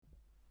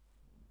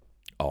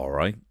All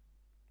right.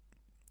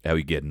 How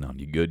you getting on?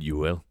 You good? You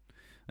well?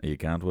 You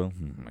can't well?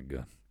 Oh my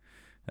God.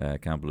 I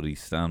can't bloody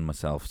stand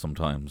myself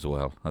sometimes.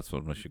 Well, that's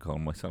what I should call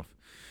myself.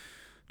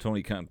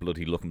 Tony can't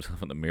bloody look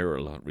himself in the mirror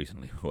a lot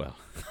recently. Well.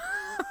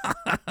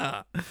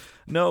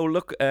 No,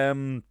 look,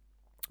 I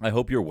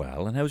hope you're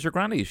well. And how's your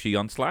granny? Is she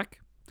on Slack?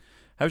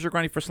 How's your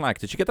granny for Slack?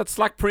 Did she get that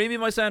Slack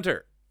Premium I sent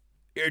her?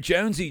 Here,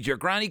 Jonesy, did your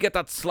granny get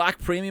that Slack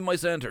Premium I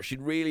sent her? She'd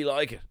really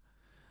like it.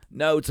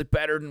 No, it's like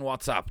better than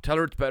WhatsApp. Tell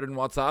her it's better than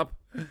WhatsApp.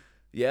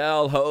 Yeah,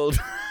 I'll hold.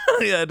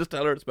 Yeah, just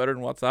tell her it's better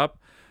than WhatsApp.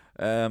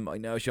 I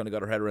know she only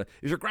got her head around.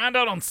 Is your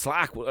granddad on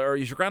Slack? Or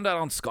is your granddad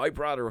on Skype,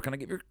 rather? Or can I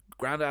give your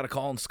granddad a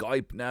call on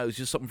Skype? No, it's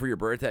just something for your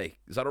birthday.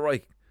 Is that all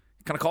right?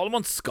 Can I call him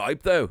on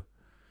Skype, though?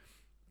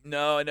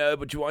 No, I know,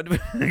 but do you want to...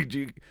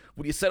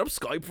 will you set up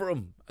Skype for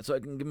him so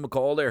I can give him a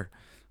call there?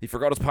 He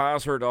forgot his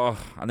password,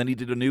 and then he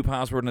did a new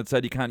password and it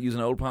said you can't use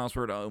an old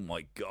password. Oh,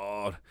 my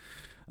God.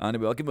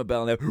 Anyway, I'll give him a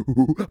bell now.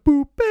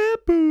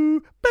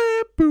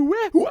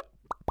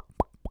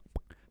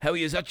 How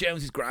is that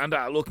Jonesy's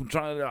granddad? Look, I'm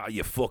trying to... Oh,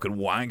 you fucking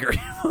wanker.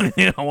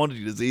 I wanted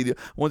you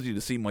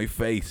to see my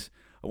face.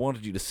 I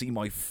wanted you to see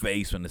my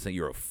face when they say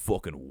you're a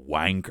fucking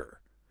wanker.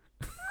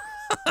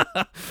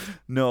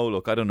 No,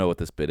 look, I don't know what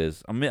this bit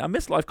is. I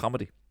miss live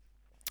comedy.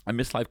 I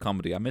miss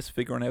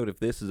figuring out if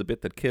this is a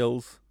bit that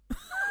kills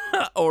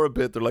or a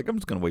bit they're like, I'm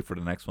just going to wait for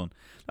the next one.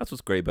 That's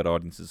what's great about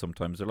audiences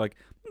sometimes. They're like,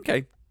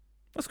 okay,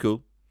 that's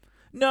cool.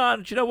 No,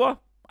 do you know what?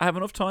 I have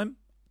enough time.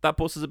 That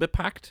bus is a bit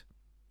packed.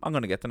 I'm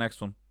going to get the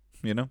next one,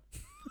 you know?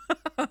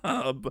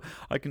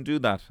 I can do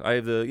that. I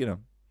have the,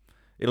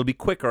 it'll be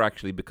quicker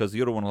actually because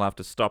the other one will have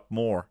to stop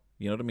more.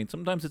 You know what I mean?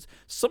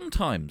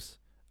 Sometimes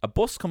a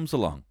bus comes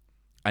along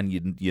and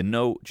you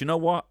know, do you know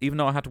what? Even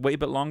though I had to wait a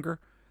bit longer,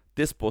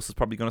 this bus is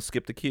probably going to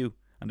skip the queue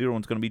and the other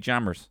one's going to be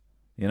jammers,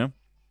 you know?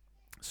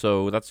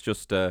 So that's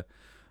just, anyway,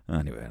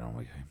 I don't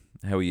know.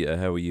 How are you?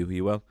 Are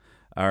you well?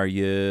 Are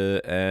you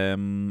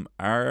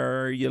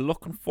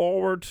looking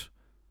forward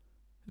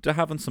to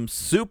having some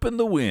soup in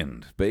the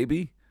wind,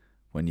 baby?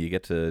 When you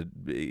get to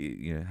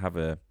have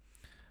a,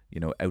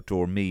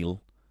 outdoor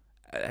meal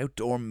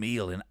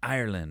in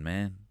Ireland,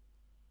 man.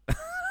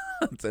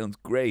 That sounds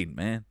great,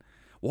 man.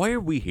 Why are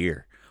we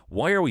here?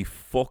 Why are we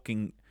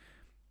fucking...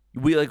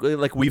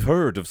 we've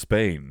heard of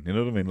Spain, you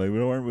know what I mean? Like,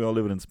 aren't we all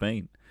living in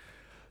Spain?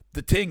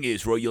 The thing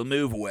is, right, you'll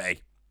move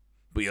away,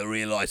 but you'll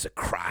realise a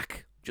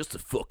crack, just a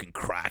fucking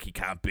crack, you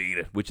can't beat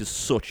it, which is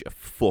such a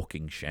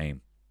fucking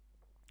shame,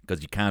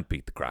 because you can't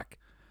beat the crack.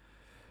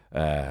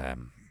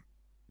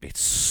 It's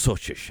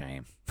such a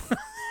shame.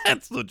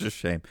 It's such a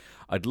shame.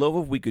 I'd love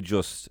if we could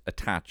just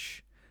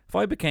attach, if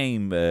I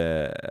became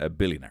a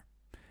billionaire,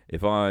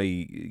 if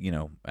I,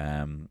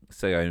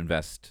 say I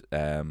invest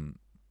in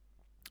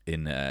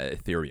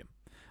Ethereum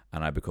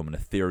and I become an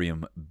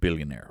Ethereum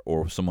billionaire,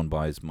 or someone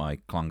buys my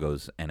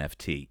Klongos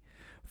NFT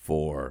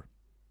for,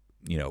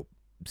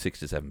 6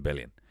 to 7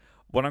 billion.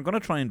 What I'm going to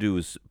try and do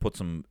is put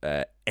some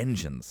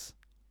engines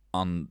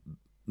on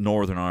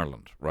Northern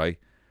Ireland, right?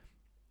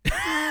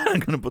 I'm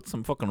going to put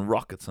some fucking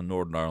rockets on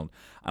Northern Ireland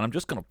and I'm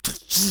just going to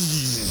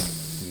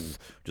just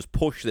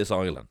push this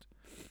island,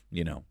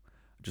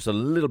 just a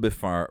little bit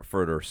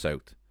further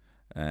south,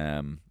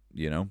 And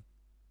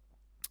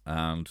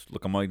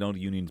look, I know the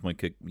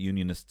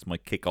unionists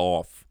might kick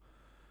off,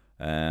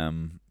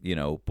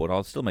 but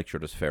I'll still make sure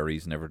there's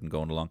ferries and everything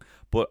going along.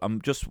 But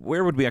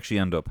where would we actually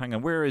end up? Hang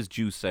on, where is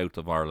due south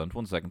of Ireland?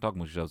 1 second, talking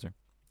about yourselves here.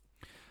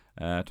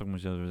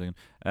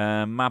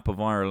 Map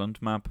of Ireland,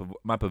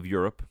 map of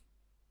Europe,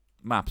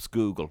 maps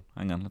Google.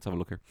 Hang on, let's have a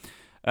look here.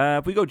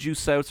 If we go due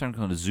south, so I'm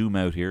going to zoom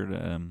out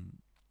here.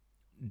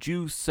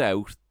 Due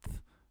south,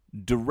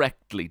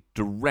 directly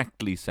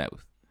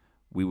south,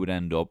 we would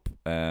end up.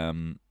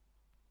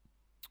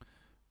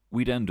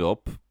 We'd end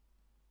up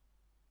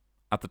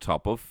at the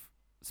top of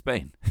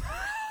Spain.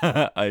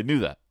 I knew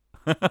that.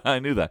 I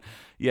knew that.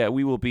 Yeah,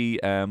 we will be.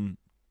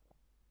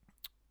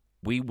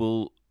 We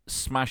will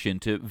smash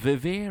into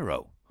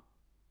Viveiro.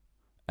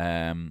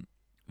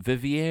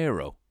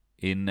 Viveiro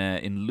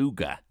in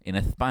Luga in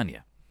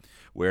España,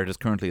 where it is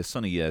currently a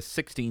sunny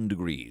 16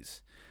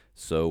 degrees.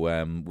 So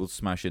we'll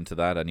smash into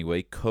that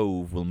anyway.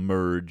 Cove will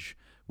merge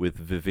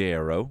with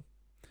Viveiro,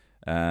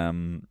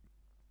 and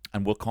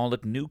we'll call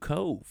it New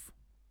Cove.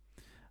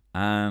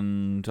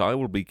 And I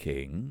will be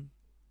king.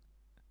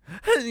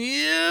 And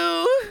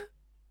you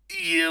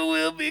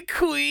will be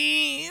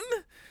queen.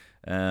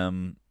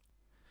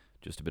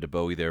 Just a bit of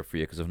Bowie there for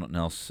you because I've nothing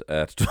else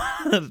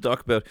to talk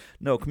about.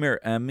 No, come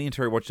here. Me and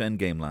Terry watched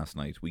Endgame last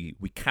night. We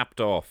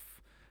capped off,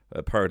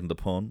 pardon the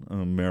pun,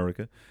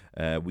 America.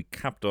 We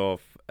capped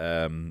off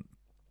a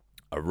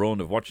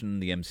run of watching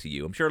the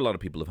MCU. I'm sure a lot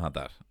of people have had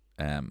that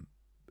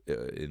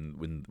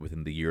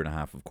within the year and a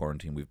half of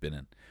quarantine we've been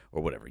in,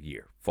 or whatever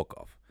year. Fuck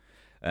off.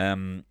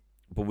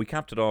 But we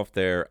capped it off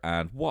there,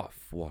 and what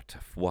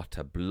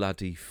a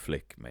bloody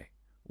flick, mate.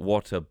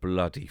 What a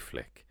bloody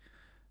flick.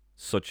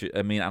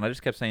 And I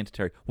just kept saying to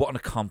Terry, what an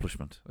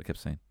accomplishment, I kept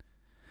saying.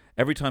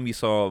 Every time you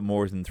saw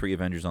more than 3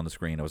 Avengers on the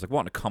screen, I was like,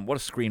 what a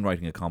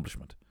screenwriting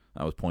accomplishment.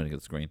 I was pointing at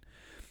the screen.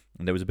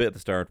 And there was a bit at the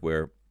start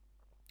where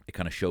it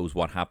kind of shows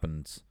what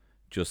happens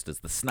just as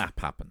the snap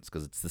happens,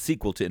 because it's the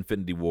sequel to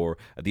Infinity War.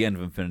 At the end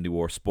of Infinity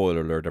War,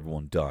 spoiler alert,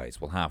 everyone dies.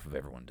 Well, half of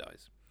everyone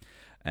dies.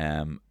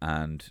 And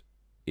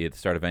at the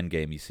start of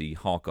Endgame, you see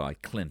Hawkeye,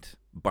 Clint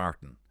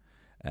Barton,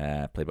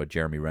 played by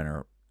Jeremy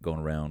Renner, going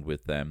around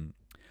with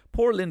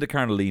poor Linda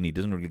Cardellini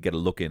doesn't really get a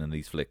look in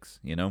these flicks,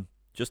 you know,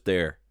 just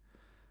there.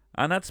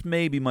 And that's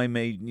maybe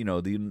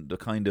the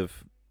kind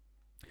of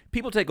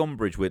people take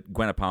umbrage with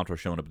Gwyneth Paltrow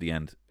showing up at the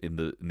end in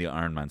the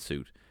Iron Man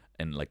suit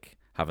and like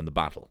having the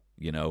battle,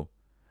 you know.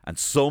 And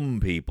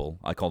some people,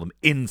 I call them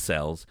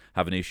incels,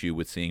 have an issue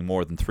with seeing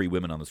more than 3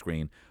 women on the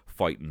screen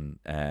fighting,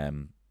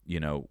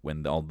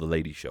 when all the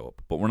ladies show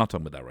up. But we're not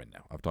talking about that right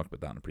now. I've talked about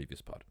that in a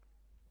previous pod.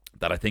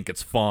 That I think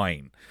it's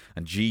fine.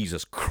 And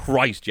Jesus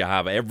Christ, you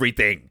have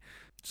everything.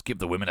 Just give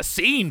the women a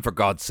scene, for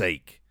God's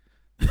sake.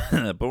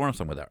 But we're not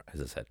talking about that,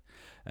 as I said.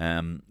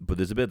 But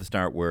there's a bit at the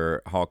start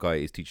where Hawkeye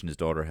is teaching his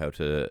daughter how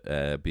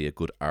to be a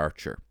good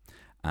archer.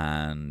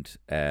 And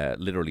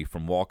literally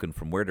from walking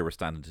from where they were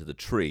standing to the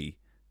tree,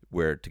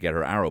 where to get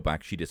her arrow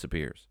back, she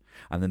disappears.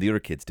 And then the other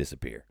kids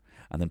disappear.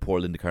 And then poor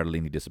Linda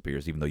Cardellini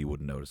disappears, even though you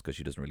wouldn't notice because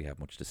she doesn't really have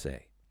much to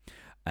say.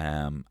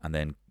 And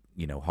then,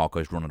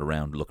 Hawkeye's running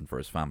around looking for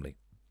his family.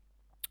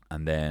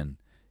 And then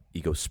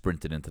he goes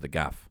sprinting into the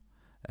gaff.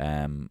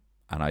 And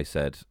I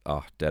said,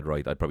 dead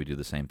right, I'd probably do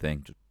the same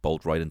thing. Just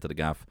bolt right into the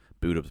gaff,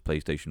 boot up the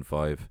PlayStation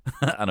 5,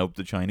 and hope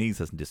the Chinese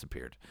hasn't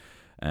disappeared.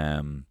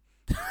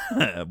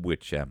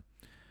 Which,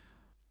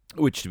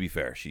 to be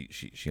fair,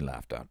 she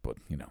laughed at, but,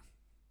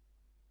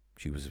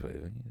 she was,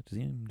 does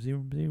he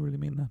really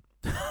mean that?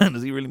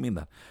 Does he really mean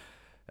that?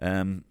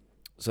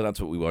 So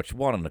that's what we watched.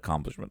 What an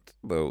accomplishment,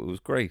 though. It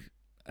was great.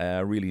 I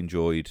really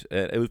enjoyed.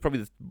 It was probably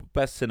the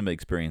best cinema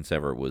experience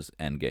ever. Was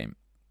Endgame,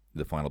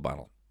 the final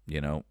battle.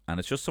 And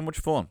it's just so much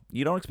fun.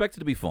 You don't expect it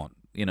to be fun.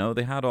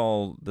 They had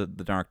all the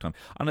dark time,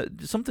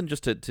 and something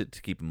just to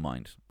keep in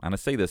mind. And I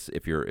say this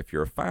if you're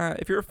a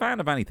fan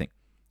of anything,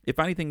 if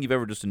anything you've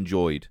ever just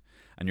enjoyed,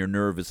 and you're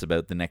nervous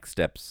about the next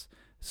steps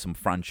some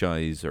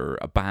franchise or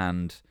a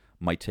band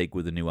might take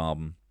with a new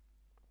album,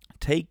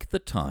 take the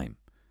time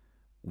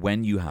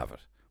when you have it.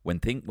 When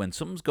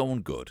something's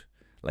going good,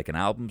 like an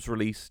album's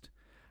released,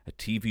 a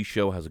TV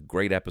show has a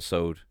great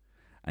episode,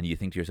 and you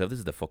think to yourself, this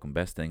is the fucking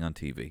best thing on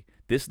TV.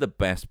 This is the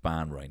best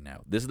band right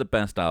now. This is the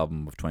best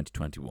album of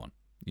 2021,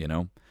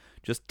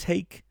 Just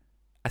take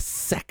a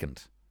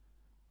second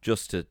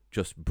just to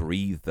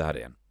breathe that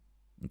in,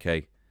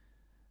 okay?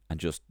 And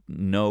just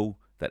know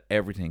that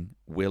everything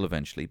will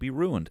eventually be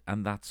ruined,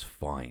 and that's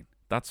fine.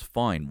 That's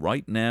fine.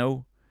 Right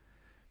now,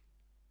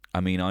 I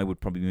mean, I would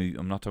probably...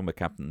 I'm not talking about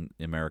Captain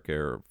America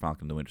or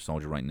Falcon the Winter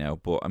Soldier right now,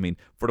 but, I mean,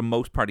 for the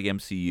most part of the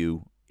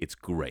MCU, it's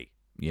great,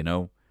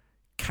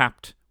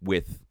 Capped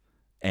with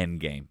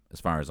Endgame, as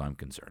far as I'm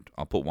concerned.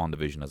 I'll put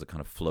WandaVision as a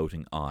kind of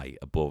floating eye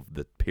above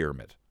the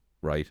pyramid,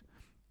 right?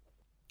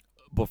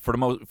 But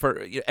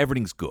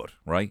everything's good,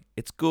 right?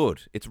 It's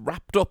good. It's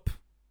wrapped up.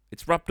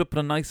 It's wrapped up in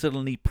a nice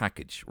little neat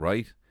package,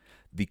 right?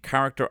 The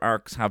character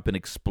arcs have been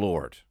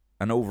explored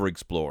and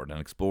over-explored and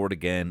explored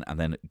again, and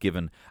then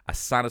given a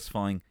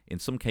satisfying, in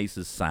some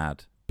cases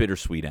sad,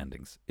 bittersweet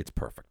endings. It's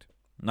perfect.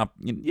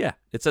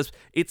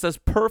 It's as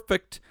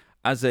perfect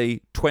as a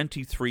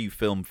 23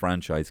 film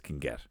franchise can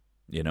get,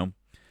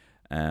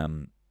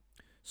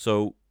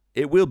 So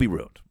it will be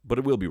ruined, but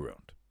it will be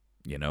ruined.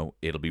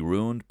 It'll be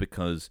ruined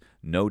because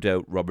no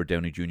doubt Robert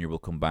Downey Jr. will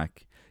come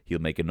back. He'll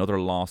make another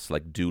loss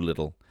like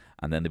Doolittle,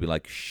 and then they'll be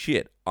like,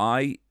 shit,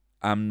 I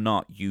am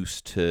not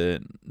used to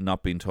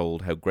not being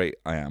told how great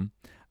I am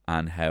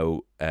and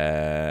how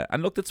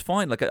and look, that's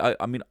fine. Like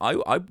I mean I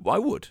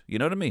would, you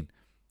know what I mean?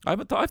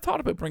 I've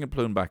thought about bringing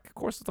Plume back. Of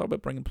course I thought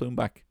about bringing Plume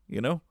back,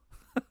 And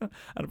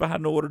if I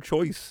had no other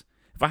choice,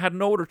 if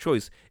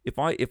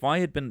I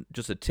had been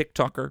just a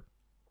TikToker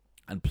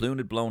and Plume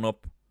had blown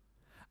up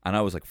and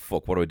I was like,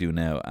 fuck, what do I do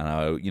now?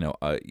 And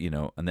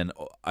and then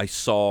I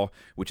saw,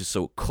 which is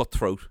so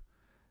cutthroat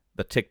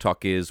that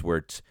TikTok is,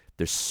 where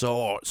there's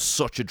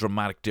such a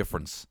dramatic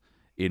difference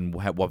in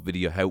how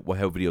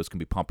videos can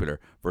be popular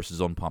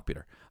versus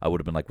unpopular. I would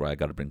have been like, right, I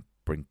got to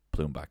bring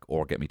Plume back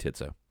or get me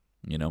tits out,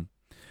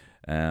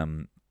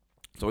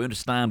 So I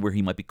understand where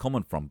he might be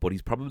coming from, but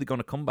he's probably going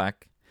to come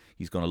back.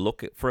 He's going to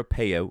look for a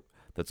payout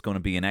that's going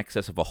to be in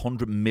excess of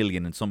 100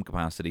 million in some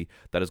capacity,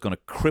 that is going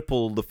to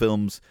cripple the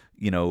film's,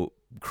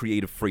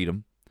 creative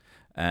freedom,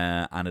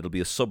 and it'll be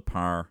a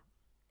subpar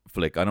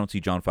flick. I don't see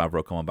Jon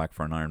Favreau coming back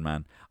for an Iron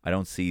Man. I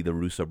don't see the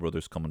Russo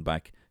brothers coming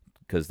back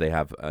because they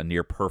have a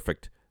near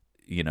perfect,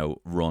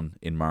 run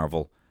in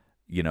Marvel.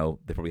 They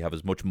probably have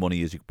as much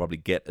money as you could probably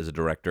get as a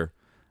director.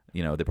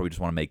 They probably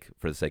just want to make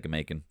for the sake of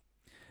making.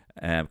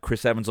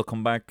 Chris Evans will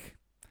come back.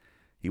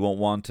 He won't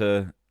want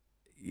to,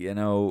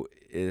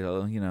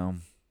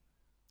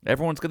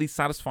 everyone's got these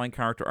satisfying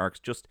character arcs.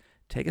 Just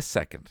take a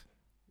second,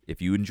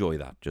 if you enjoy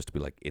that, just to be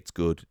like, it's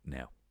good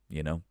now,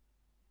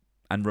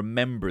 and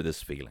remember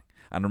this feeling.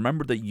 And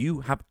remember that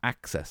you have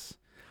access.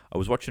 I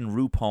was watching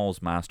RuPaul's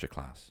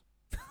Masterclass.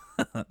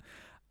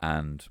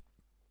 And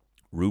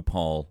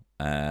RuPaul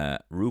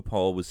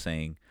RuPaul was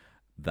saying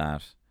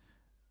that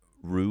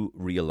Ru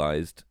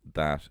realized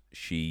that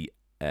she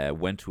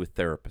went to a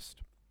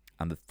therapist,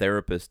 and the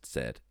therapist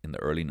said in the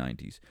early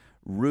 90s,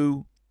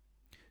 Ru,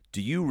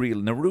 do you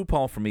really... Now,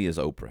 RuPaul for me is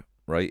Oprah,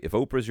 right? If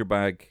Oprah's your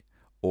bag,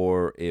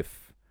 or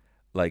if,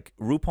 like,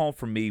 RuPaul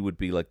for me would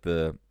be like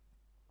the...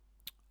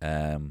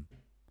 you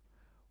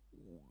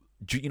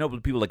know,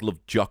 people like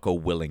love Jocko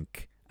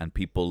Willink, and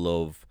people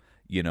love,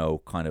 you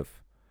know, kind of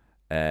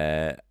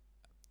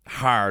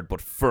hard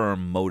but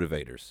firm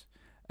motivators.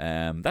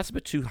 That's a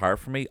bit too hard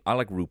for me. I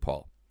like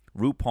RuPaul.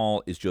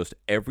 RuPaul is just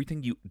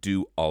everything you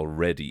do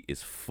already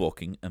is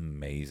fucking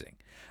amazing.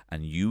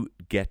 And you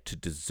get to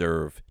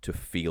deserve to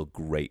feel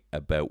great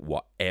about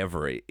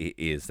whatever it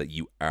is that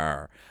you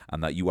are.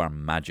 And that you are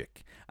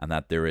magic. And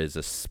that there is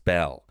a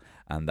spell.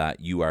 And that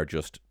you are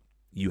just,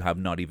 you have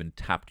not even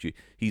tapped you.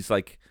 He's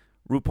like,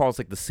 RuPaul's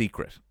like The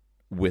Secret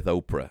with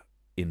Oprah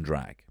in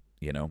drag,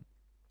 you know?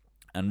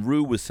 And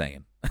Ru was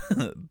saying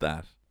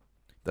that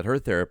her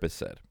therapist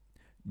said,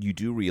 you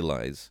do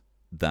realize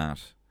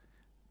that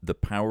the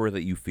power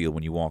that you feel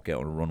when you walk out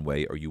on a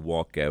runway, or you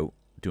walk out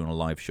doing a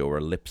live show or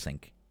a lip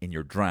sync in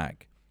your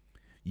drag,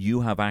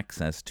 you have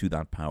access to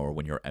that power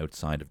when you're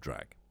outside of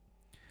drag.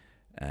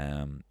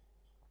 And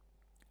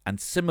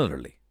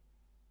similarly,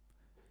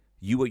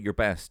 you at your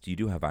best, you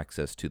do have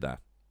access to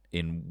that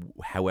in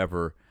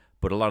however,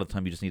 but a lot of the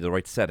time you just need the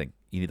right setting.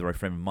 You need the right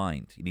frame of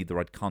mind. You need the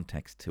right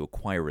context to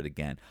acquire it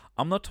again.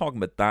 I'm not talking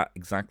about that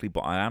exactly,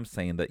 but I am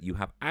saying that you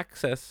have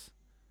access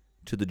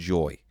to the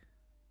joy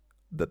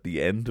that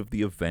the end of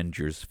the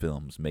Avengers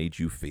films made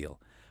you feel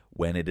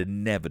when it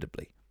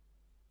inevitably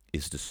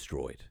is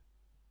destroyed.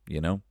 You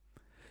know?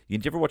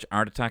 Did you ever watch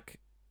Art Attack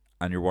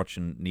and you're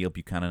watching Neil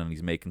Buchanan and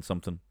he's making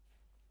something?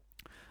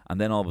 And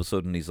then all of a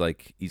sudden he's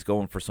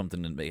going for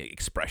something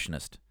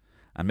expressionist.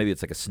 And maybe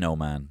it's like a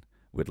snowman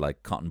with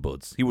like cotton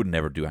buds. He would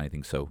never do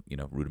anything so, you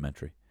know,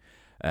 rudimentary.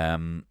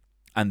 And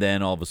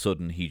then all of a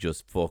sudden he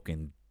just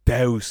fucking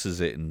douses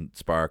it in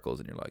sparkles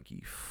and you're like,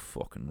 he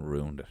fucking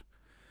ruined it.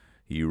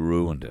 He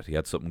ruined it. He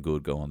had something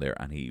good going there,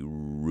 and he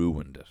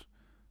ruined it.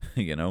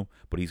 You know?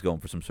 But he's going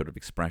for some sort of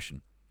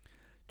expression.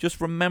 Just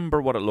remember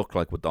what it looked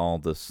like with all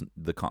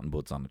the cotton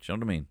buds on it. You know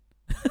what I mean?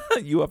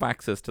 You have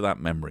access to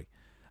that memory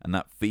and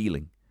that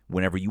feeling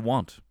whenever you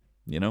want.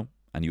 You know?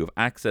 And you have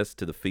access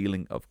to the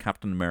feeling of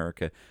Captain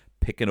America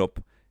picking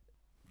up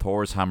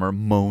Thor's hammer,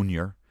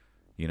 Mjolnir,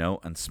 you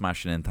know, and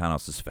smashing in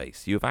Thanos'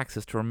 face. You have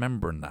access to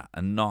remembering that,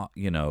 and not,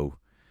 you know,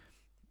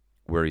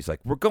 where he's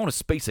like, we're going to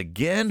space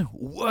again?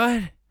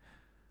 What?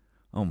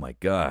 Oh my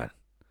God.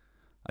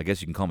 I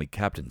guess you can call me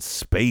Captain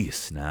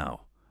Space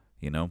now.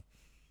 You know?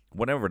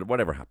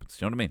 Whatever happens.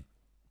 You know what I mean?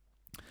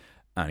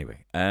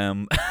 Anyway.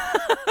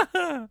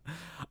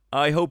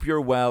 I hope you're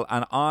well,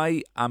 and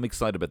I am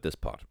excited about this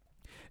pod.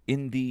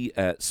 In the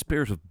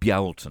spirit of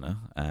Bealtaine,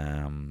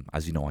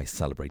 as you know, I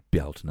celebrate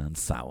Bealtaine and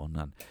Samhain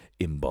and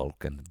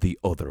Imbolc and the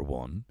other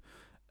one.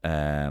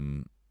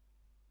 Can't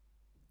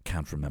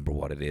remember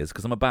what it is,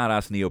 because I'm a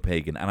badass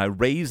neo-pagan, and I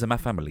raise my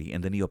family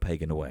in the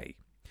neo-pagan way.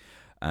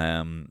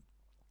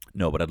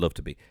 No, but I'd love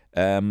to be.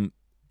 So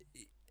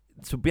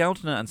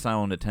Bealtaine and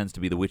Samhain, it tends to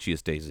be the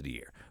witchiest days of the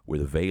year, where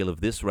the veil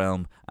of this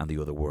realm and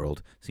the other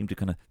world seem to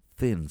kind of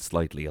thin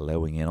slightly,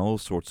 allowing in all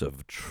sorts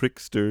of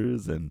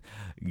tricksters and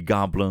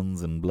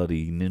goblins and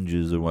bloody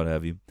ninjas or what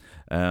have you.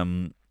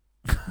 I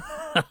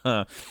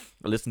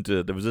listened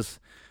to, there was this,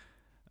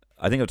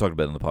 I think I've talked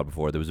about it on the pod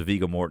before, there was a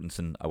Viggo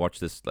Mortensen, I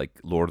watched this like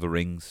Lord of the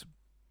Rings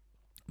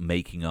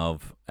making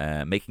of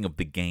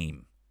the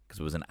game, because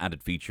it was an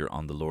added feature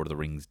on the Lord of the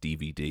Rings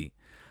DVD,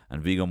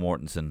 and Viggo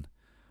Mortensen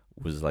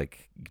was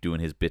like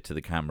doing his bit to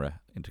the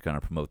camera to kind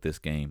of promote this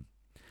game,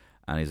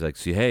 and he's like,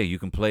 "See, hey, you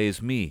can play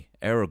as me,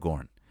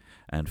 Aragorn,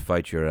 and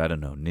fight your, I don't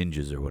know,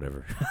 ninjas or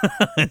whatever."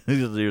 He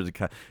doesn't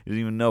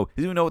even know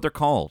what they're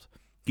called.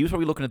 He was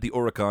probably looking at the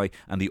Uruk-hai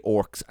and the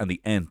orcs and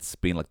the Ents,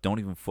 being like, "Don't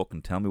even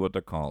fucking tell me what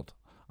they're called.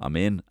 I'm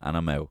in and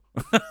I'm out.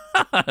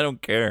 I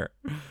don't care."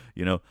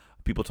 You know,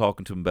 people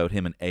talking to him about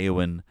him and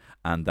Éowyn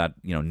and that,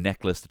 you know,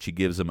 necklace that she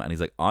gives him, and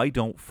he's like, "I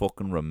don't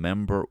fucking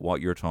remember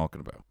what you're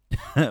talking about."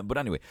 But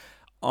anyway,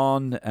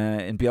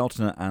 in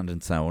Bealtaine and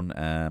in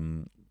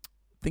Samhain,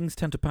 things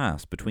tend to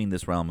pass between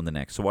this realm and the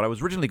next. So what I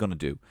was originally going to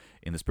do,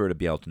 in the spirit of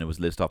Bealtaine, was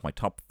list off my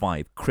top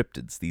 5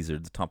 cryptids. These are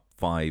the top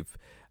 5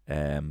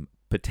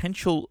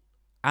 potential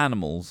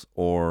animals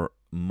or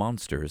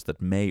monsters that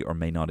may or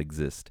may not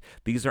exist.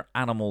 These are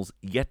animals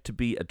yet to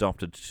be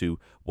adopted to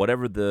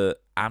whatever the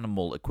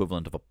animal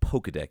equivalent of a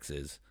Pokedex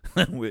is.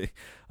 I don't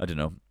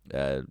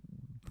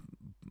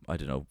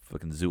know,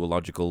 fucking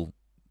zoological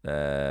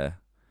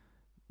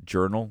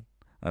journal.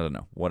 I don't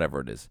know, whatever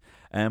it is.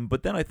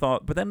 But then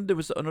there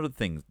was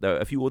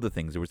a few other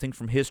things. There was things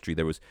from history.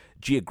 There was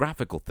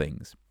geographical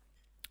things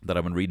that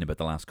I've been reading about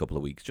the last couple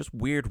of weeks. Just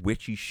weird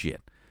witchy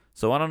shit.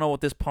 So I don't know what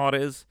this pod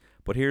is,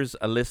 but here's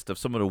a list of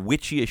some of the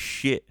witchiest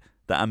shit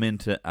that I'm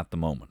into at the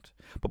moment.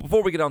 But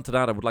before we get on to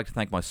that, I would like to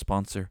thank my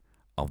sponsor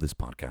of this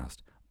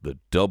podcast, the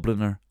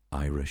Dubliner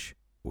Irish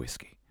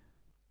Whiskey.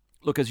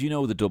 Look, as you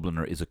know, the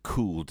Dubliner is a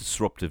cool,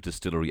 disruptive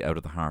distillery out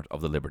of the heart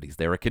of the Liberties.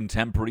 They're a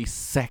contemporary,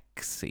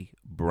 sexy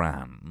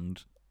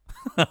brand.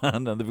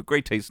 And they have a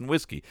great taste in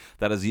whiskey.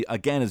 That is,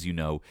 again, as you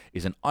know,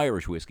 is an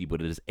Irish whiskey,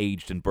 but it is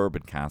aged in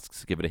bourbon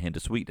casks to give it a hint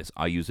of sweetness.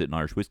 I use it in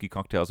Irish whiskey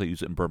cocktails. I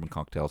use it in bourbon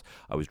cocktails.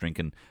 I was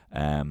drinking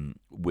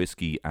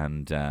whiskey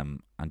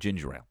and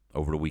ginger ale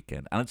over the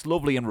weekend, and it's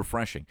lovely and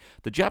refreshing.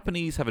 The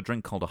Japanese have a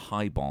drink called a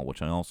highball,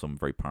 which I also am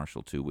very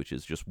partial to, which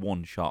is just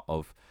one shot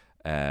of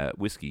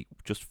whiskey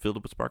just filled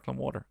up with sparkling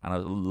water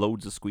and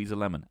loads of squeeze of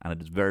lemon, and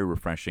it is very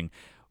refreshing.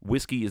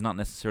 Whiskey is not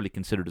necessarily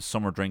considered a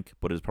summer drink,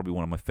 but it is probably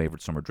one of my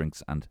favourite summer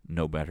drinks, and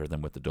no better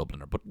than with the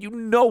Dubliner. But you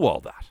know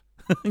all that.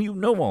 You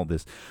know all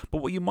this.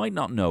 But what you might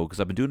not know, because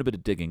I've been doing a bit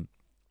of digging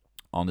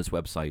on this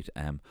website,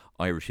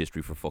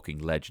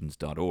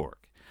 irishhistoryforfuckinglegends.org,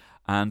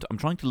 and I'm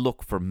trying to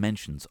look for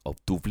mentions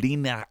of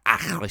Dubliner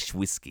Irish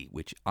whiskey,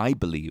 which I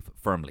believe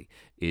firmly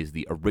is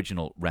the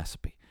original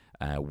recipe.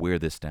 Where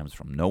this stems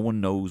from. No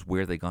one knows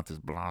where they got this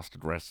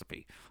blasted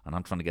recipe, and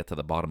I'm trying to get to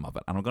the bottom of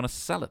it, and I'm going to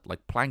sell it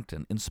like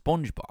plankton in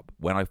SpongeBob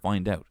when I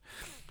find out.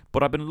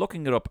 But I've been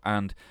looking it up,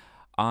 and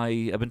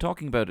I've been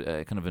talking about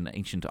kind of an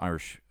ancient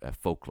Irish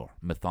folklore,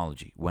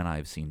 mythology, when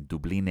I've seen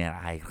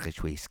Dubliner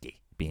Irish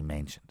whiskey being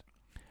mentioned.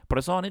 But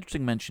I saw an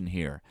interesting mention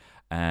here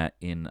from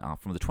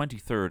the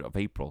 23rd of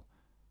April,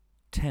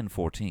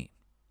 1014,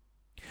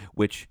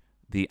 which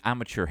the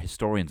amateur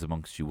historians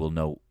amongst you will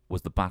know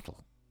was the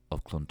Battle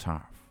of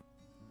Clontarf.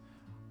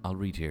 I'll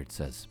read here. It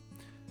says,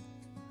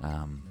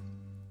 in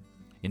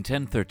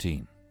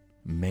 1013,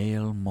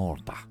 Mael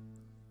Morda,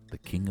 the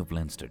king of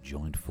Leinster,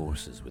 joined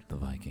forces with the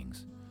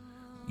Vikings.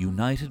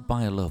 United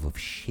by a love of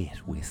shit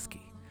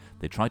whiskey,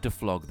 they tried to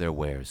flog their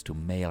wares to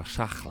Mael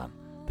Shachlan,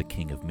 the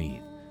king of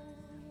Meath.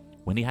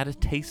 When he had a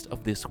taste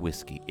of this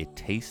whiskey, it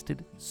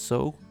tasted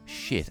so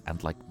shit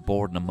and like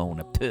Bord na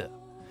Mona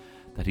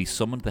that he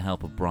summoned the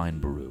help of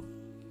Brian Boru,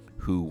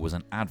 who was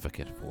an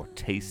advocate for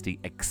tasty,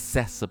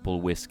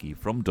 accessible whiskey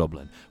from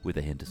Dublin with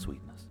a hint of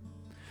sweetness.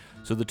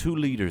 So the two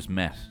leaders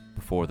met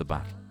before the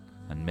battle,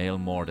 and Mael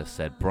Morda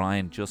said,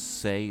 Brian, just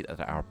say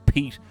that our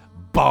peat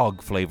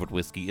bog-flavoured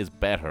whiskey is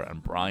better,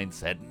 and Brian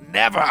said,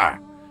 never!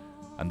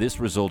 And this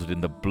resulted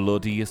in the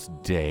bloodiest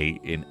day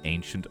in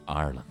ancient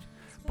Ireland,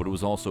 but it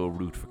was also a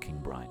rout for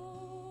King Brian.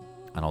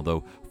 And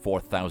although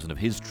 4,000 of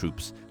his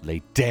troops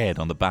lay dead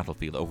on the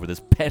battlefield over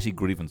this petty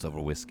grievance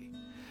over whiskey,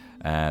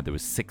 there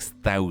was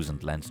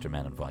 6,000 Leinster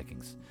men and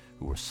Vikings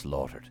who were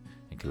slaughtered,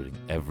 including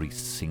every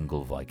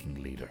single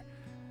Viking leader.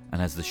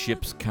 And as the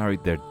ships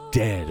carried their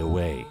dead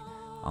away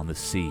on the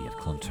sea at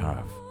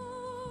Clontarf,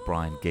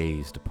 Brian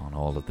gazed upon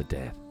all of the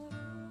dead,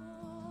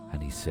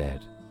 and he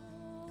said,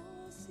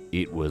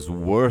 it was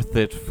worth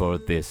it for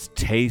this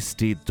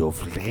tasty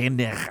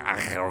Dubliner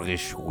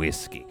Irish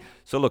whiskey.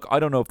 So look, I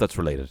don't know if that's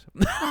related.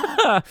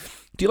 Do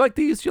you like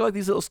these? Do you like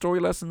these little story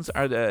lessons?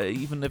 Are they,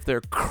 even if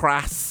they're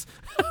crass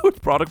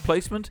with product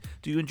placement,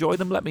 do you enjoy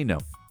them? Let me know.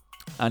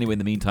 Anyway, in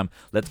the meantime,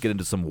 let's get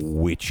into some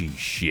witchy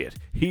shit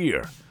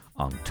here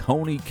on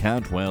Tony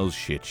Cantwell's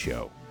Shit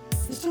Show.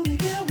 It's Tony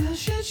Cantwell's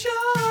Shit Show.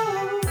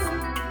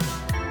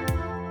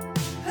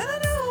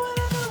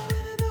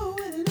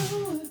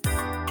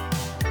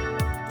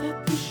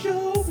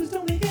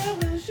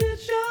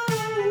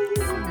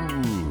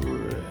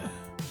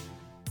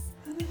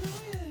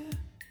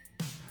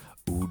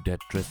 That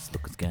dress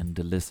looking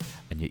scandalous,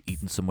 and you're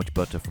eating so much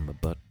butter from a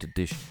butter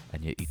dish,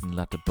 and you're eating a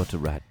lot of butter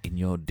right in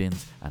your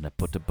dins, and I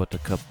put a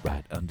buttercup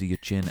right under your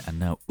chin, and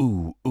now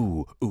ooh,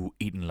 ooh, ooh,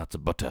 eating lots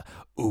of butter,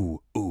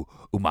 ooh, ooh,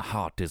 ooh, my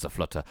heart is a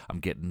flutter, I'm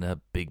getting a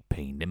big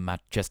pain in my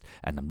chest,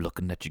 and I'm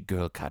looking at your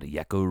girl,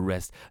 cardiac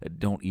arrest,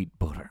 don't eat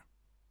butter,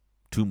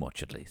 too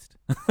much at least.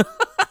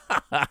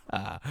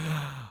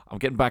 I'm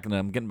getting back in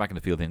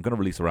the field here. I'm going to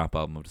release a rap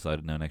album, I've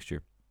decided now next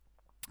year,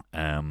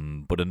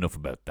 but enough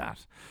about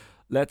that.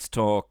 Let's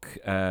talk,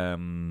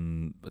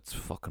 it's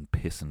fucking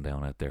pissing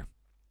down out there.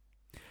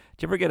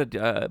 Do you ever get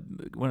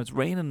when it's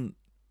raining,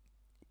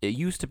 it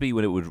used to be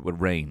when it would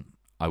rain,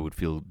 I would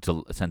feel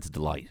a sense of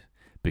delight,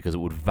 because it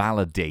would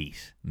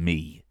validate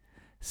me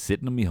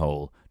sitting in my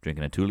hole,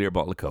 drinking a 2-litre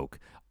bottle of Coke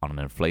on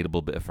an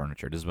inflatable bit of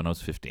furniture. This is when I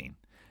was 15,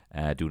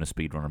 doing a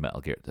speedrun of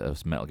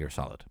Metal Gear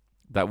Solid.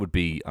 That would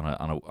be,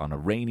 on a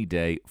rainy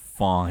day,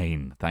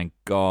 fine. Thank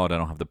God I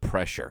don't have the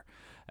pressure.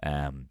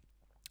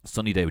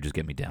 Sunny day would just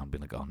get me down,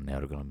 being like, oh, now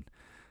I'm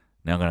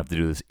gonna have to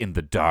do this in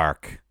the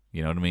dark.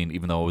 You know what I mean?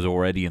 Even though I was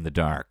already in the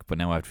dark, but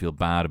now I feel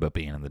bad about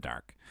being in the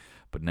dark.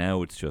 But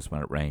now it's just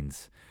when it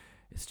rains,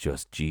 it's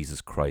just, Jesus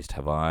Christ,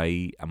 am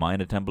I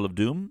in a Temple of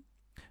Doom?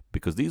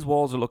 Because these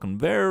walls are looking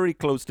very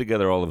close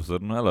together all of a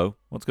sudden. Hello,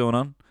 what's going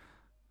on?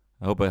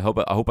 I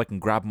hope I can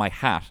grab my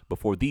hat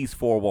before these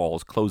 4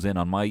 walls close in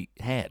on my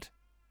head.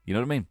 You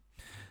know what I mean?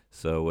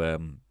 So,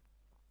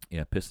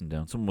 yeah, pissing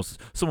down.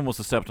 Someone must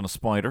have stepped on a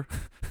spider.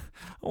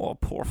 Oh,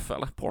 poor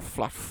fella, poor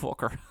flat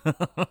fucker.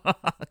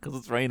 Because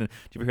it's raining.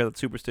 Did you ever hear that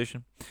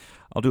superstition?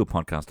 I'll do a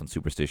podcast on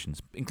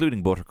superstitions,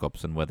 including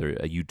buttercups, and whether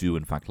you do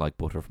in fact like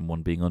butter from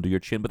one being under your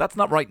chin. But that's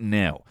not right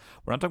now.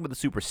 We're not talking about the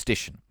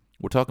superstition.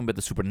 We're talking about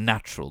the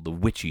supernatural, the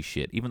witchy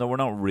shit, even though we're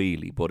not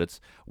really, but it's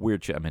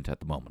weird shit I'm into at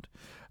the moment.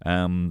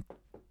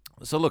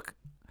 So look,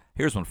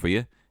 here's one for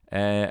you.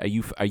 Are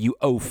you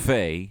au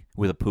fait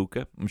with a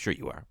puka? I'm sure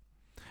you are.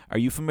 Are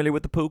you familiar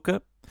with the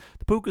puka?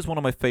 The puka is one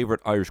of my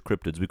favourite Irish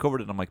cryptids. We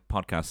covered it on my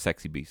podcast,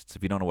 Sexy Beasts.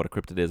 If you don't know what a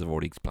cryptid is, I've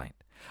already explained.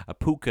 A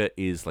puka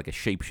is like a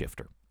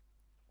shapeshifter.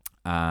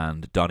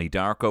 And Donnie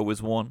Darko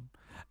is one.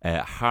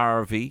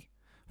 Harvey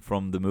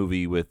from the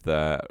movie with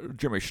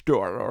Jimmy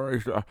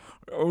Stewart.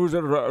 Who's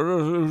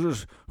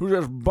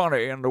this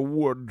bunny in the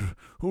wood?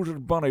 Who's this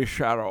bunny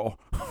shadow?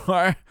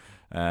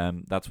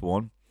 That's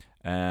one.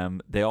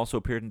 They also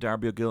appeared in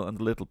Darby O'Gill and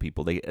the Little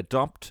People. They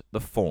adopt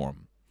the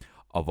form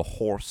of a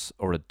horse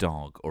or a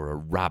dog or a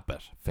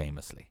rabbit,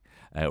 famously,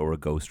 or a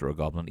ghost or a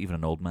goblin, even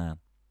an old man.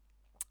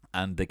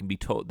 And they can be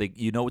told,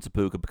 you know it's a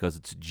puka because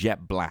it's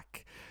jet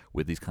black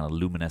with these kind of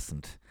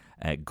luminescent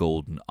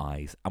golden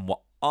eyes. And what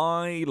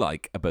I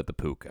like about the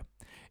puka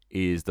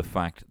is the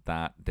fact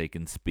that they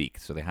can speak.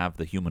 So they have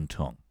the human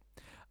tongue.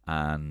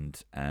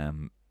 And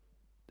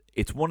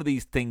it's one of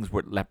these things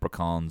with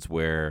leprechauns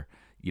where,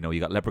 you know, you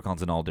got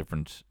leprechauns in all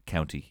different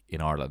county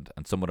in Ireland,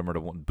 and some of them are the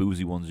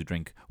boozy ones who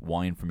drink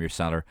wine from your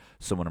cellar.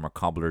 Some of them are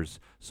cobblers.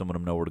 Some of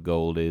them know where the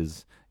gold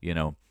is. You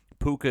know,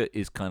 puka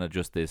is kind of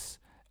just this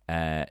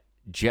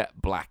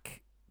jet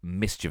black,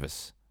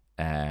 mischievous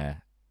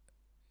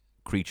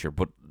creature,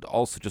 but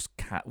also just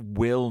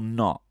will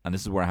not, and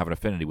this is where I have an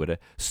affinity with it,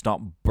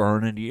 stop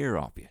burning the ear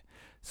off you.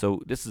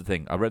 So this is the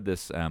thing. I read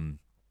this.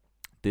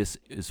 This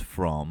is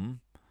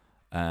from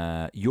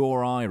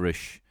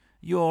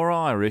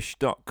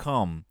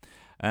YourIrish.com.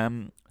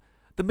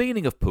 The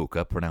meaning of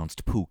puka,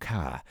 pronounced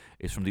puka,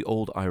 is from the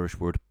Old Irish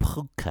word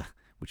puka,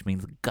 which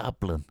means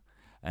goblin.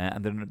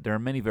 And then there are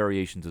many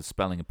variations of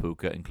spelling a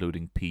puka,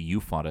 including P-U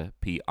fada,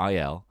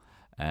 P-I-L,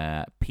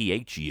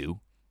 P-H-U,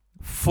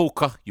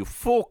 Foka, you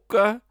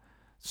foka.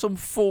 Some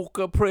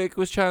foka prick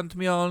was chanting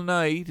me all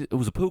night. It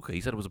was a puka.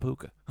 He said it was a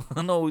puka.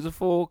 No, it was a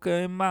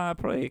foka in my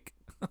prick.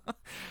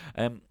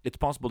 It's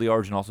possible the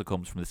origin also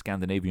comes from the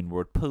Scandinavian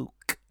word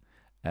puke,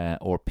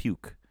 or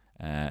puke,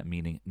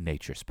 meaning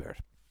nature spirit.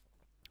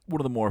 One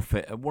of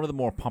the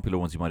more popular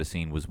ones you might have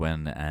seen was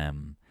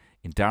when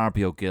in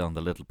Darby O'Gill and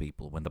the Little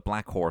People, when the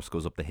black horse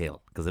goes up the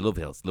hill, because they love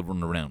hills, they love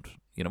running around.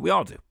 You know, we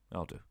all do.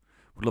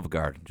 Would love a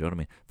garden. Do you know what I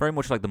mean? Very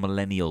much like the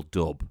millennial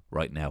dub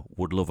right now.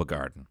 Would love a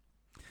garden.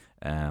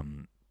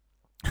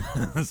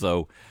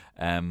 So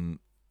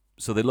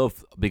they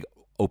love big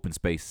open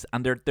space,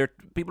 and they're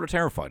people are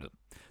terrified of them.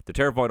 They're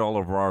terrified all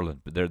over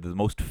Ireland, but they're the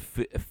most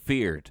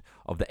feared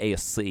of the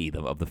ASC,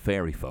 of the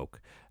fairy folk,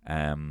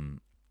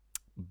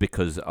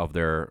 because of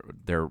their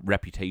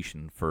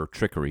reputation for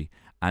trickery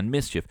and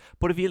mischief.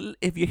 But if you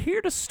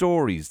hear the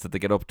stories that they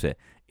get up to,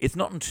 it's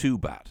nothing too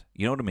bad.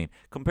 You know what I mean?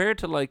 Compared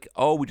to like,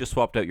 oh, we just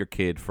swapped out your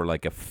kid for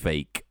like a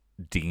fake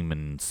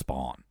demon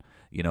spawn.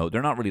 You know,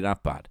 they're not really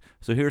that bad.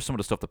 So here's some of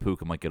the stuff that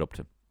puka might get up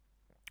to.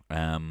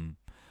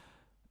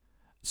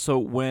 So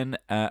when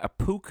a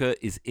puka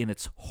is in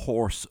its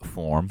horse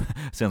form,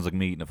 sounds like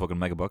me eating a fucking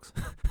megabucks.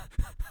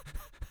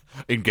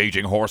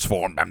 Engaging horse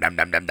form. Dum, dum,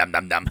 dum, dum, dum,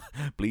 dum, dum.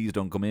 Please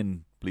don't come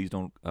in. Please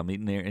don't. I'm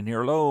eating in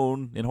here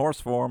alone, in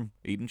horse form,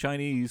 eating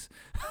Chinese.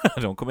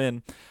 Don't come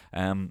in.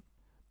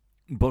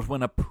 But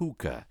when a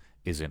puka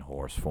is in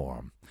horse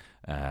form,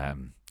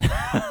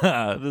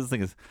 this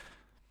thing is,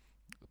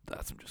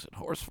 I'm just in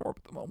horse form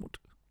at the moment.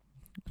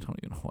 I don't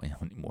even know who I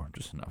am anymore. I'm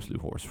just in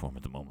absolute horse form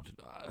at the moment.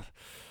 I'll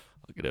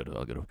get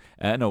out.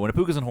 No, when a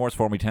puka's in horse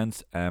form, he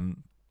tends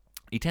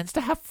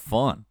to have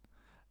fun.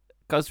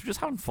 Because we're just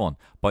having fun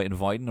by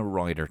inviting a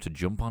rider to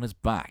jump on his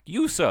back.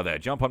 You saw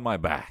that. Jump on my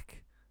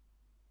back.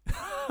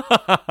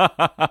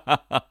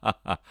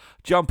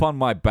 Jump on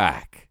my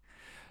back.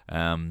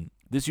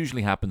 This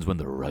usually happens when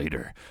the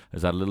rider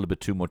has had a little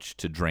bit too much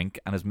to drink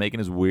and is making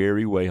his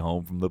weary way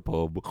home from the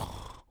pub.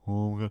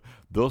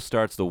 Thus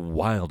starts the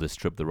wildest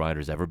trip the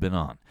rider's ever been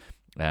on.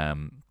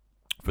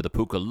 For the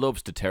puka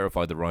loves to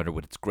terrify the rider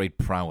with its great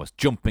prowess,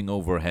 jumping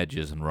over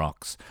hedges and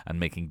rocks and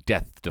making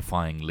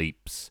death-defying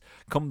leaps.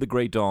 Come the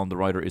grey dawn, the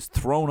rider is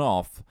thrown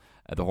off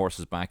the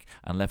horse's back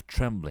and left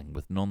trembling,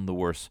 with none the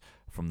worse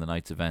from the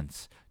night's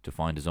events, to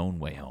find his own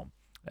way home.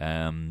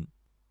 Sounds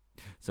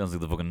like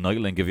the fucking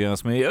Nightlink, if you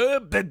ask me.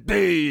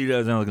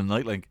 That sounds like a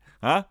Nightlink.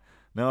 Huh?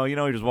 No, you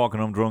know, you're just walking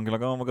home drunk. You're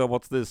like, oh my God,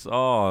 what's this?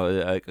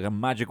 Oh, a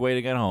magic way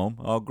to get home.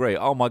 Oh, great.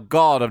 Oh my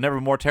God, I've never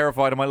been more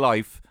terrified in my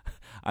life.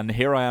 And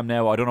here I am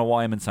now. I don't know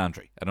why I'm in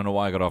Santry. I don't know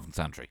why I got off in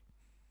Santry.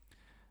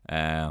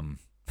 And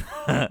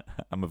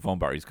my phone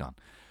battery's gone.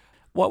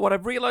 What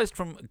I've realised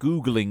from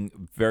Googling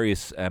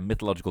various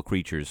mythological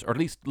creatures, or at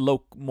least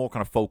more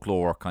kind of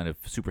folklore, kind of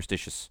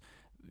superstitious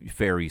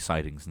fairy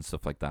sightings and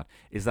stuff like that,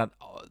 is that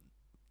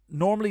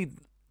normally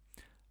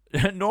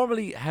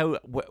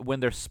when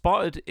they're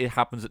spotted, it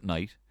happens at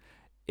night.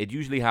 It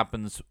usually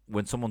happens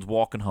when someone's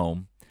walking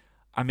home.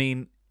 I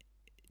mean,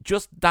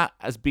 just that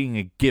as being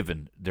a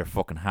given, they're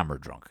fucking hammer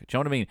drunk. Do you know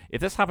what I mean? If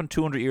this happened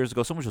 200 years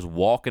ago, someone's just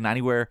walking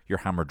anywhere, you're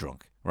hammer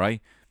drunk,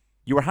 right?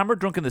 You were hammer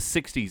drunk in the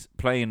 60s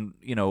playing,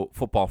 you know,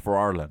 football for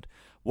Ireland.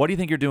 What do you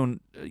think you're doing,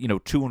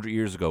 200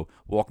 years ago,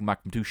 walking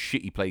back from two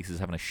shitty places,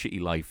 having a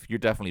shitty life? You're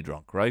definitely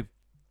drunk, right?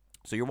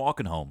 So you're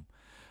walking home.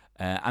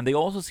 And they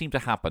also seem to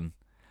happen.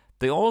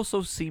 They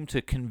also seem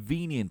to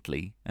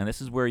conveniently, and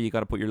this is where you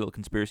got to put your little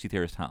conspiracy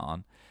theorist hat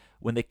on,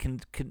 when they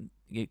can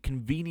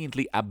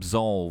conveniently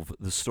absolve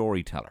the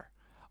storyteller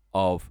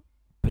of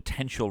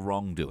potential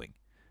wrongdoing.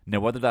 Now,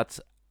 whether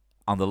that's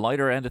on the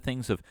lighter end of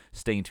things of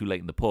staying too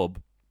late in the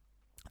pub,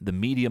 the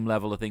medium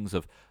level of things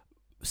of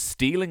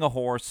stealing a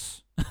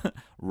horse,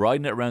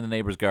 riding it around the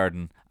neighbour's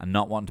garden and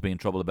not wanting to be in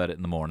trouble about it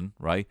in the morning,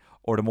 right?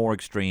 Or the more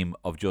extreme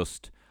of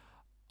just,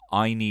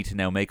 I need to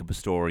now make up a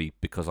story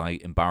because I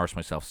embarrassed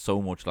myself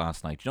so much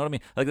last night. Do you know what I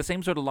mean? Like the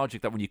same sort of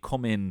logic that when you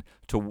come in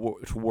to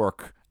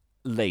work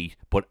late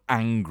but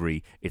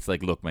angry, it's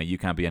like, look, mate, you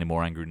can't be any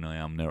more angry than I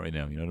am now right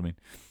now. You know what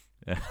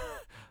I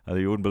mean?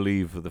 You wouldn't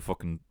believe the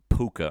fucking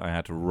puka I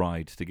had to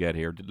ride to get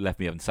here. It left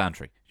me out in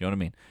Santry. You know what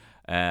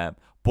I mean?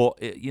 But,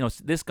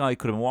 this guy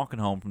could have been walking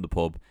home from the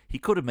pub. He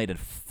could have made a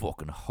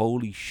fucking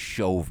holy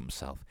show of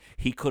himself.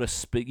 He could have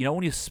spilled,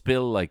 when you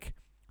spill like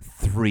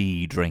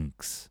 3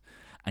 drinks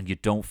and you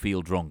don't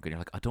feel drunk and you're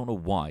like, I don't know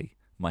why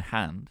my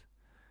hand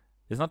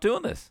is not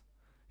doing this.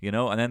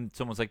 And then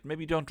someone's like,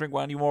 maybe don't drink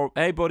wine anymore.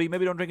 Hey, buddy,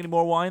 maybe don't drink any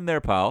more wine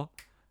there, pal.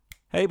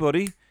 Hey,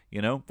 buddy.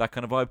 That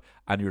kind of vibe.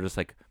 And you're just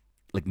like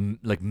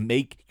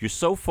you're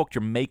so fucked,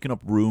 you're making up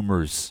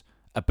rumors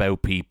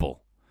about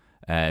people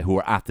who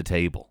are at the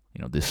table.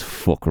 This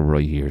fucker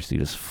right here, see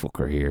this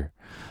fucker here?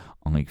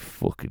 I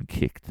fucking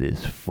kicked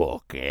this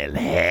fucking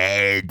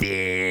head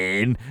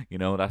in.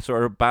 That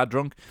sort of bad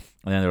drunk.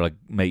 And then they're like,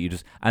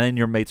 mate, and then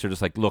your mates are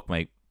just like, look,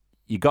 mate,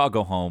 you gotta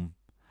go home.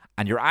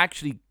 And you're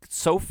actually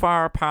so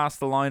far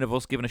past the line of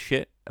us giving a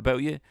shit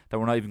about you that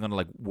we're not even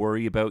gonna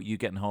worry about you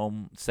getting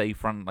home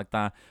safe or anything like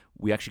that.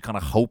 We actually kind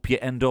of hope you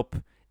end up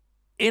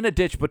in a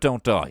ditch but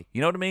don't die. You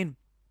know what I mean?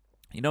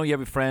 You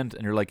have a friend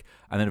and you're like,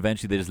 and then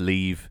eventually they just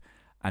leave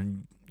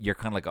and you're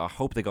kind of like, I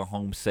hope they go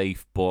home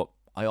safe, but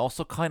I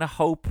also kind of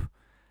hope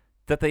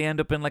that they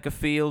end up in a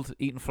field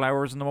eating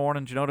flowers in the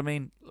morning. Do you know what I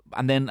mean?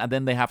 And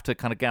then they have to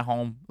kind of get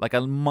home, like a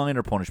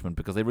minor punishment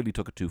because they really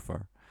took it too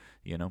far,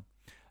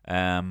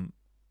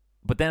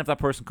 But then if that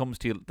person comes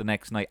to you the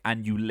next night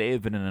and you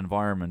live in an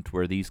environment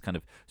where these kind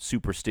of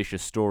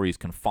superstitious stories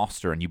can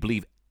foster and you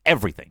believe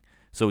everything,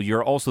 so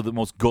you're also the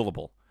most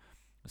gullible.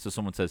 So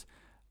someone says,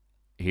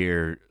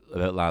 here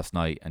about last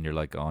night, and you're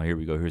like, oh, here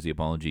we go, here's the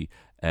apology.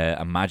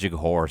 A magic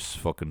horse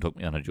fucking took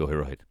me on a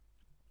joyride.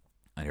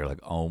 And you're like,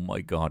 oh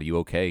my God, are you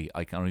okay?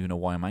 I don't even know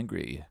why I'm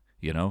angry at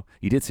you.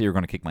 You did say you were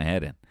going to kick my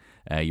head in.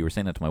 You were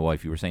saying that to my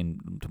wife. You were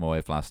saying to my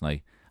wife last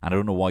night, and I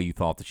don't know why you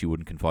thought that she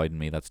wouldn't confide in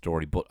me that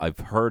story, but I've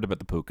heard about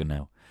the puka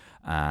now.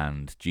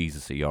 And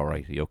Jesus, are you all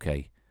right? Are you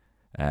okay?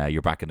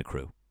 You're back in the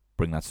crew.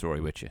 Bring that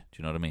story with you. Do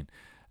you know what I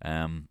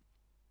mean?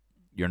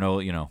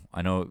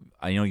 I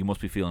know you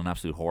must be feeling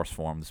absolute horse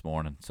form this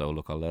morning. So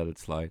look, I'll let it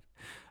slide.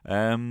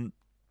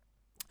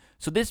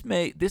 So this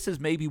is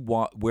maybe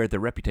where the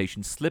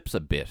reputation slips a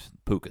bit,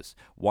 pukas.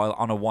 While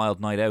on a wild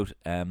night out,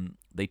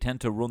 they tend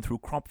to run through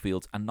crop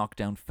fields and knock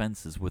down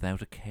fences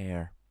without a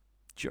care.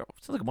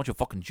 Sounds like a bunch of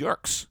fucking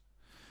jerks,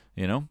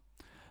 It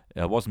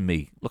wasn't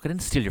me. Look, I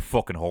didn't steal your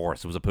fucking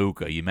horse. It was a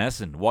puka. You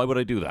messing? Why would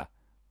I do that?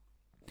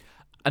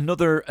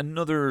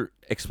 Another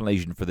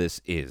explanation for this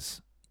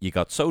is you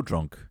got so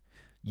drunk,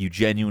 you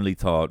genuinely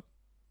thought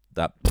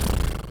that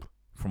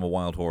from a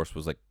wild horse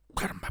was like,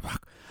 get on my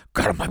back,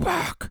 get on my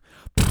back,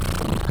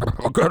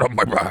 get on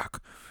my back.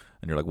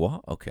 And you're like,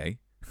 what? Okay,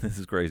 this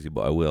is crazy,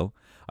 but I will.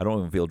 I don't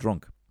even feel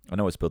drunk. I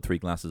know I spilled 3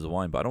 glasses of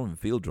wine, but I don't even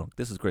feel drunk.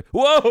 This is great.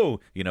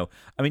 Whoa! You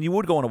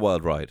would go on a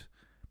wild ride,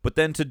 but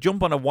then to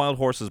jump on a wild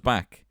horse's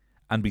back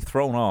and be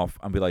thrown off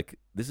and be like,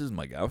 this isn't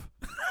my gav.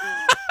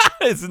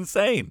 It's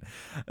insane.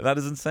 That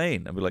is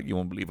insane. I'd be like, you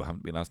won't believe what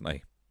happened to me last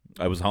night.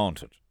 I was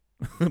haunted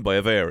by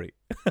a fairy.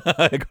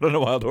 I got on a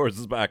wild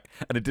horse's back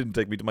and it didn't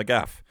take me to my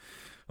gaff.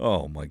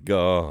 Oh my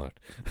God.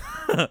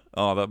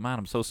 Man,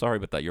 I'm so sorry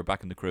about that. You're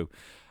back in the crew.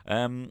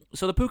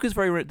 So the puka is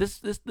very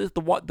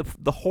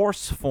the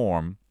horse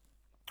form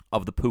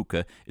of the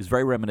puka is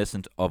very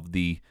reminiscent of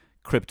the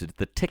cryptid,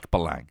 the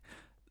tikbalang.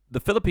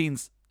 The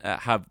Philippines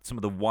have some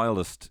of the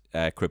wildest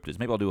cryptids.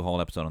 Maybe I'll do a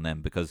whole episode on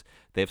them because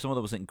they have some of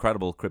those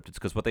incredible cryptids.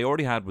 Because what they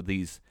already had with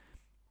these,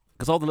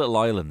 because all the little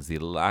islands, the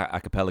little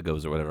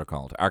archipelagos or whatever they're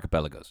called,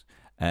 archipelagos,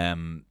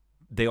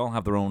 they all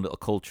have their own little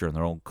culture and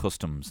their own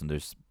customs, and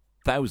there's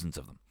thousands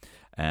of them.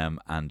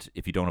 And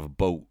if you don't have a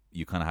boat,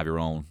 you kind of have your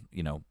own,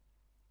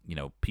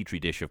 petri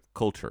dish of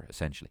culture,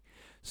 essentially.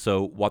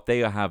 So what they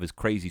have is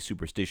crazy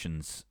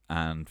superstitions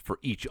and for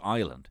each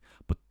island.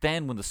 But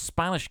then when the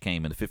Spanish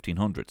came in the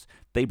 1500s,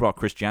 they brought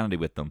Christianity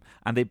with them,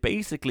 and they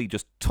basically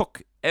just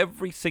took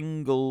every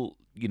single,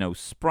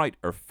 sprite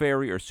or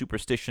fairy or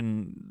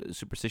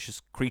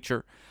superstitious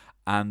creature,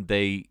 and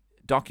they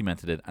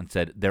documented it and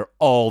said they're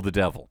all the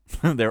devil.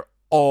 They're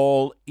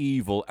all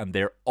evil and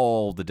they're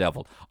all the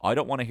devil. I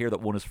don't want to hear that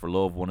one is for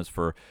love, one is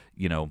for,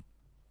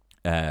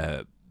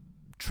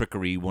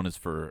 trickery, one is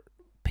for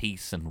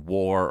peace and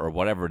war or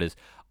whatever it is.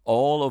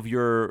 all of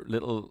your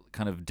little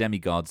kind of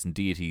demigods and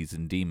deities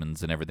and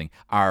demons and everything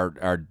are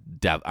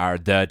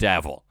the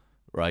devil,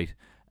 right?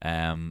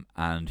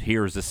 And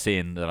here's a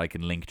sin that I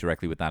can link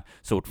directly with that.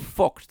 So it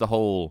fucked the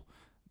whole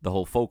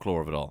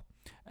folklore of it all.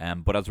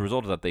 But as a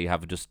result of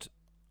that,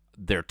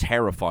 they're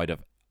terrified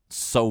of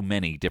so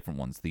many different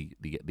ones. The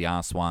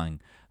Aswang,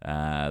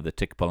 the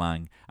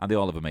Tikbalang, and they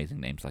all have amazing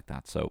names like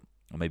that. So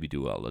I'll maybe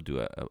I'll do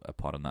a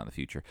pod on that in the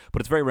future.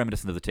 But it's very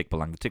reminiscent of the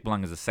Tikbalang. The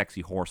Tikbalang is a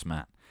sexy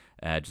horseman.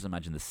 Just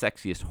imagine the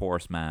sexiest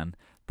horseman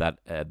that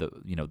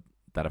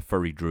that a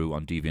furry drew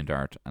on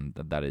DeviantArt, and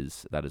that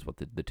is what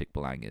the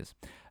Tikbalang is.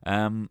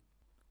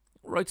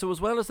 Right. So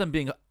as well as them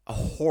being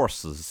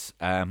horses,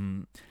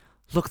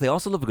 look, they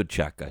also love a good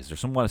chat, guys. They're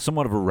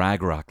somewhat of a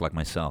ragrock like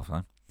myself,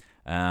 huh?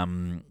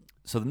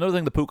 So another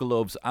thing the Púca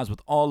loves, as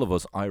with all of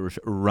us Irish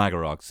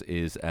ragarocks,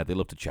 is they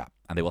love to chat.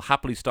 And they will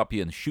happily stop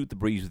you and shoot the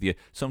breeze with you,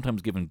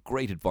 sometimes giving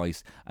great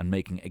advice and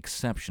making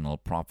exceptional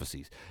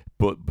prophecies.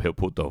 But he'll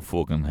put the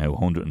fucking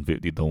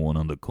 150 to 1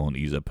 on the cunt.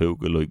 He's a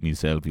Púca like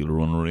myself. He'll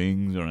run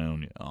rings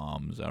around you. Oh,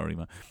 I'm sorry,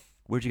 man.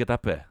 Where'd you get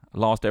that bit? I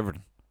lost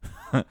everything.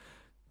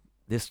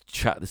 This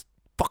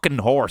fucking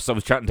horse I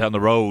was chatting down the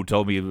road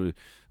told me.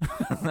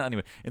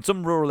 Anyway, in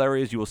some rural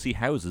areas you will see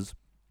houses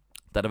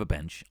that have a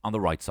bench on the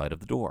right side of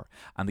the door,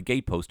 and the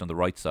gatepost on the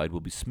right side will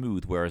be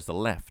smooth, whereas the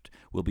left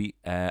will be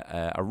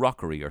a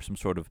rockery or some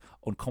sort of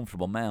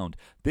uncomfortable mound.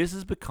 This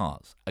is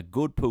because a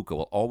good Púca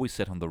will always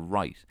sit on the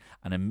right,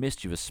 and a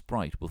mischievous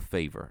sprite will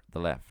favour the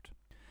left.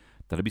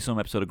 That'll be some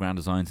episode of Grand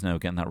Designs now,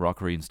 getting that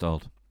rockery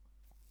installed.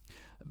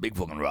 A big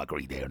fucking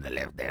rockery there on the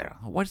left there.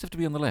 Why does it have to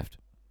be on the left?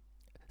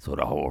 So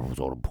the horse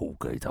or the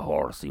Púca, it's a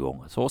horse, you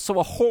know. So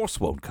a horse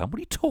won't come. What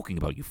are you talking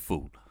about, you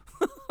fool?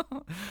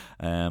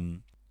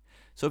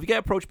 So if you get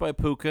approached by a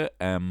Púca,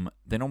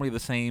 they normally have the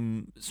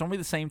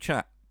same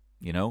chat,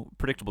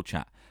 predictable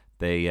chat.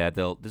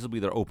 This will be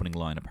their opening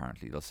line.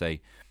 Apparently, they'll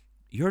say,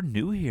 "You're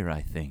new here,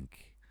 I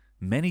think.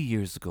 Many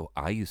years ago,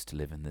 I used to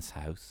live in this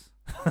house."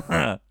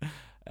 Do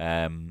you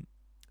know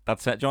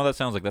what that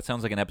sounds like? That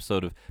sounds like an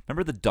episode of,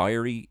 remember the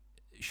Diary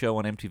show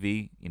on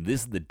MTV?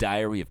 This is the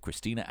Diary of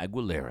Christina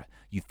Aguilera.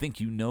 You think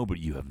you know, but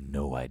you have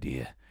no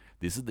idea.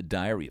 This is the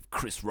Diary of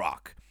Chris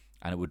Rock.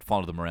 And it would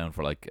follow them around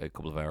for like a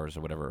couple of hours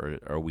or whatever,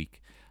 or a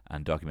week,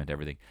 and document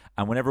everything.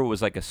 And whenever it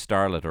was like a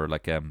starlet or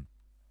like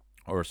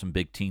or some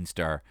big teen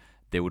star,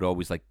 they would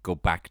always like go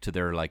back to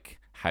their like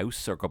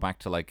house, or go back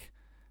to like,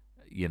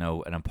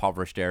 an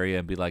impoverished area,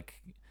 and be like,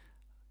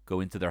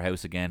 go into their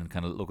house again and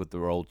kind of look at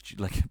their old,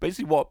 like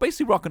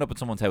basically rocking up at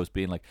someone's house,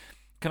 being like,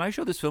 "Can I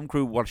show this film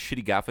crew what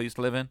shitty gaff I used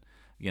to live in?"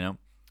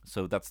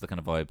 So that's the kind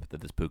of vibe that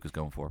this Púca's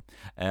going for.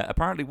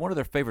 Apparently, one of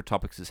their favorite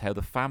topics is how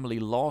the family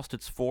lost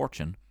its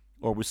fortune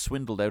or was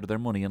swindled out of their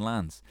money and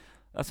lands.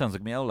 That sounds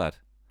like me old lad.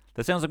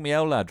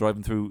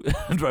 Driving through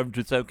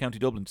South County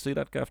Dublin. See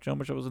that gaff, John?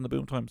 Which I was in the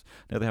boom times.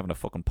 Now they're having a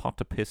fucking pot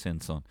to piss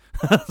in, son.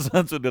 So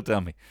that's what they'll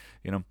tell me.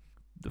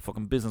 The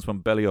fucking business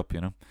went belly up,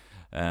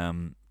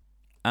 And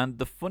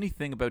the funny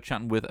thing about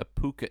chatting with a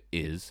Púca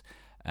is,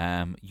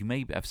 you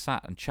may have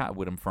sat and chatted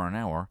with him for an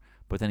hour,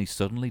 but then he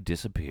suddenly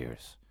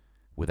disappears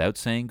without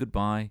saying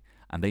goodbye,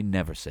 and they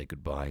never say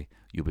goodbye.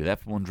 You'll be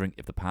left wondering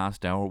if the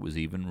past hour was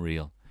even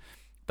real.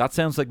 That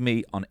sounds like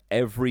me on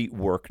every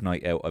work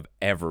night out I've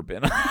ever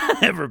been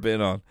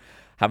on.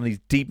 Having these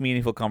deep,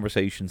 meaningful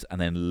conversations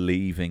and then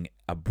leaving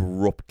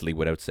abruptly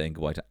without saying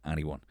goodbye to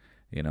anyone.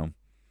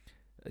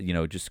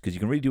 Just because you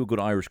can really do a good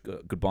Irish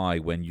goodbye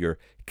when you're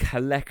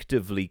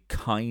collectively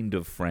kind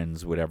of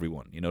friends with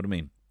everyone. You know what I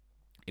mean?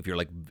 If you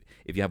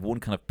have one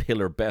kind of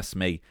pillar best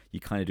mate, you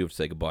kind of do have to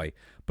say goodbye.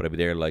 But I'd be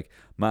there like,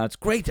 "Man, it's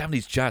great having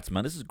these chats,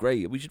 man. This is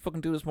great. We should fucking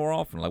do this more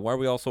often. Like, why are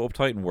we all so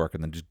uptight in work?"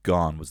 And then just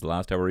gone. Was the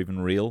last hour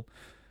even real?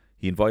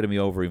 He invited me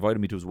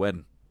to his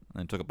wedding, and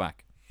then took it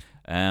back.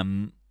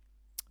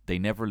 They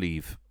never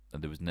leave.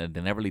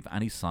 They never leave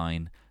any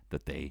sign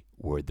that they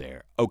were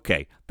there.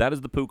 Okay, that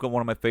is the Púca,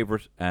 one of my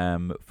favourite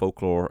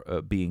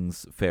folklore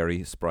beings,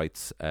 fairy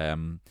sprites.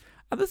 And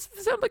this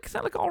sound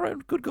like all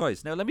around good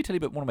guys. Now let me tell you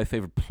about one of my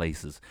favourite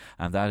places,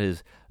 and that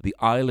is the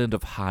island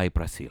of High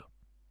Brasil.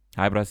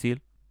 High Brasil?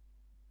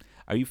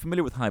 Are you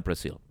familiar with High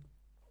Brasil?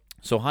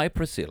 So High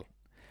Brasil,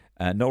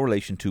 no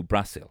relation to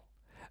Brazil,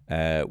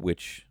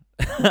 which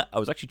I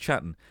was actually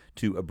chatting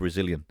to a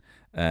Brazilian,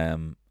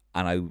 and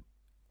when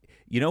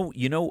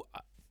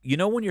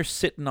you're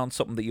sitting on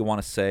something that you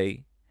want to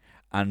say,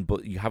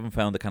 but you haven't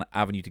found the kind of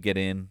avenue to get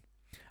in,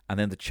 and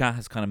then the chat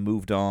has kind of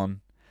moved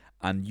on,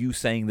 and you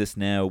saying this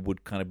now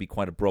would kind of be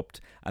quite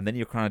abrupt, and then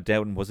you're kind of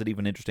doubting, was it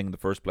even interesting in the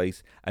first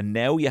place? And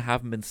now you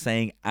haven't been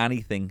saying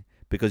anything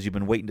because you've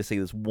been waiting to say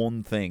this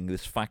one thing,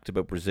 this fact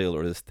about Brazil,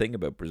 or this thing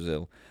about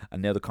Brazil,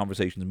 and now the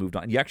conversation's moved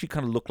on. And you actually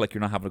kind of look like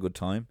you're not having a good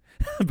time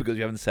because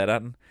you haven't said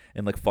that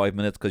in like 5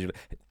 minutes, because you're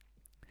like...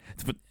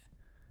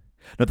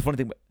 Now the funny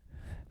thing...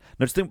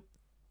 Now just think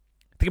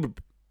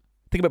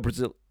about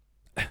Brazil.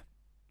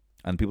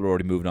 And people are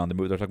already moving on.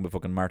 They're talking about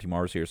fucking Marty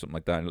Morrissey or something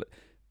like that.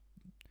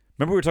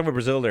 Remember we were talking about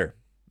Brazil there?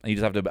 And you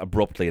just have to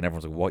abruptly, and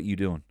everyone's like, "What are you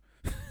doing?"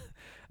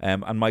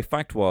 And my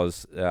fact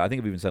was, I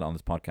think I've even said it on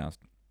this podcast,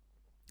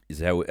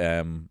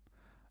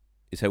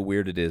 is how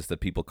weird it is that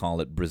people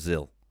call it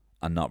Brazil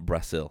and not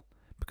Brazil,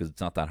 because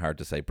it's not that hard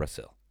to say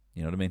Brazil.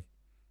 You know what I mean?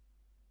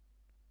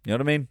 You know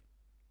what I mean?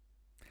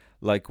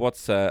 Like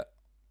what's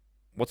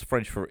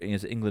French for,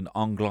 is England?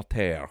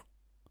 Angleterre.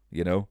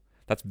 You know,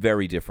 that's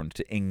very different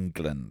to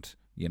England.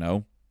 You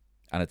know,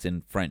 and it's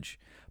in French.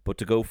 But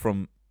to go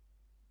from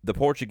the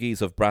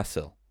Portuguese of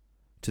Brazil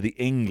to the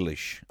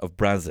English of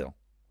Brazil,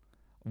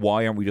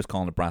 why aren't we just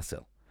calling it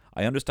Brazil?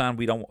 I understand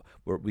we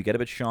get a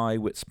bit shy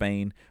with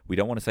Spain. We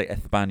don't want to say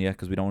España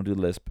because we don't want to do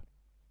the lisp.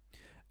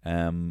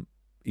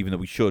 Even though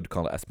we should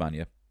call it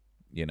España,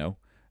 you know,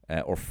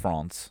 or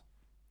France,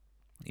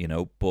 you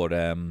know, but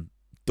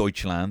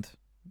Deutschland,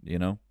 you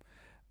know,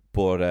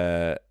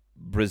 but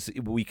Brazil.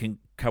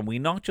 Can we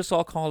not just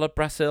all call it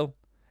Brazil?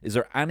 Is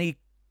there any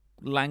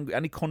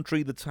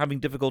country that's having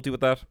difficulty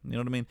with that? You know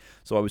what I mean?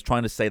 So I was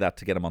trying to say that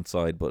to get him on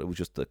side, but it was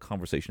just the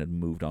conversation had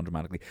moved on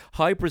dramatically.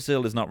 Hi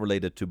Brazil is not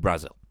related to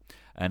Brazil.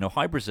 No,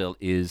 Hi Brazil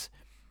is,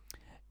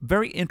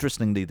 very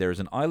interestingly, there's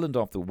an island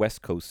off the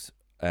west coast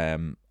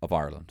of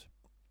Ireland,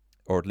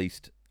 or at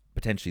least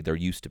potentially there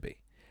used to be.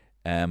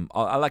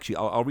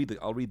 I'll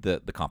read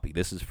the copy.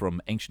 This is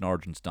from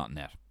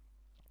ancientorigins.net.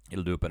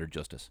 It'll do it better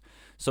justice.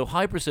 So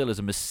Hi Brazil is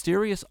a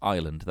mysterious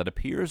island that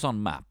appears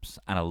on maps,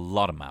 and a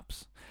lot of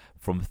maps,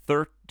 from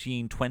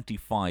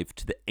 1325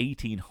 to the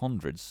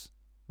 1800s,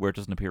 where it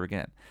doesn't appear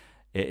again.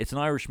 It's an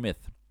Irish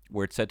myth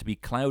where it's said to be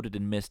clouded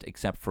in mist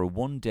except for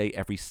one day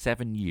every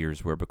 7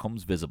 years where it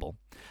becomes visible,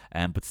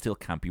 but still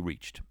can't be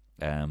reached.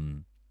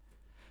 Kind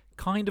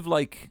of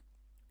like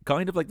the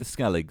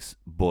Skelligs,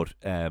 but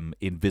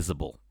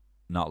invisible.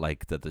 Not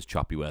like that there's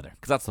choppy weather.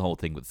 Because that's the whole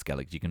thing with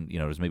Skelligs. You can,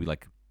 there's maybe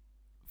like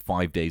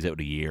 5 days out of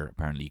the year,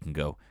 apparently, you can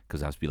go,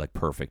 because it has to be like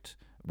perfect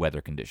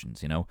weather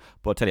conditions, But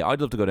I'll tell you, I'd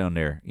love to go down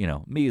there,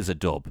 me as a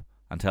dub,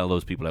 and tell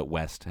those people out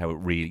west how it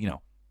really,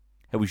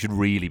 how we should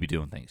really be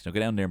doing things. Go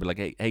down there and be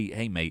like,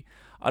 hey, mate,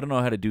 I don't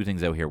know how to do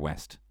things out here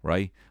west,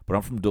 right? But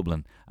I'm from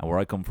Dublin, and where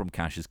I come from,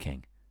 cash is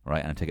king,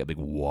 right? And I take a big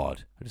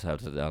wad.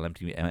 I'll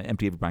empty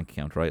every bank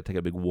account, right? I take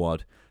a big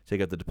wad,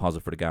 take out the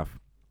deposit for the gaff.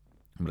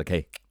 I'm like,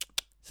 hey,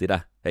 see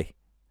that? Hey,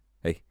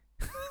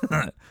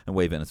 and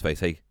wave it in his face.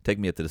 Hey, take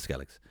me up to the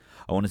Skelligs.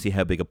 I want to see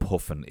how big a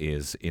puffin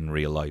is in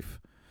real life.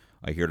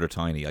 I hear they're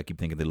tiny. I keep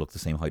thinking they look the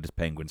same height as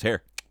penguins.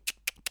 Here,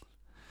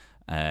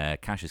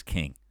 cash is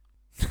king.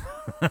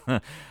 No,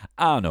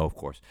 of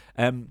course.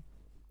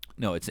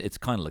 No, it's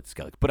kind of like the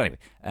Skellig. But anyway,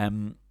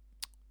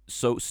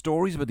 so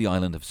stories about the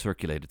island have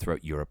circulated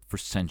throughout Europe for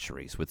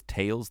centuries, with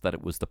tales that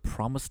it was the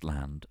promised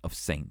land of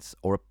saints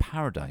or a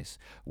paradise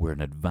where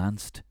an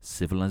advanced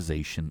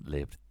civilization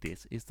lived.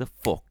 This is the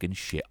fucking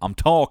shit I'm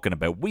talking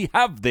about. We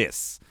have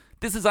this.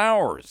 This is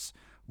ours.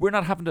 We're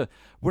not having to,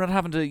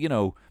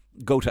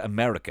 go to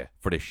America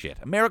for this shit.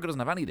 America doesn't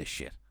have any of this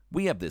shit.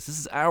 We have this. This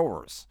is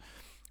ours.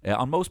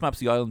 On most maps,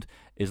 the island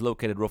is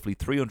located roughly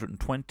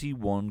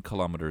 321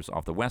 kilometres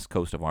off the west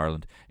coast of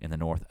Ireland in the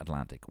North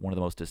Atlantic. One of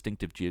the most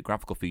distinctive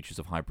geographical features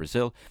of Hi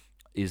Brazil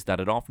is that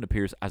it often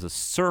appears as a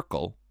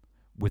circle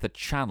with a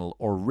channel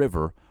or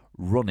river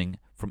running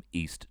from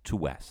east to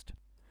west.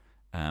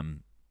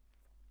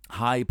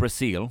 Hi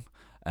Brazil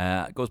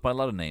goes by a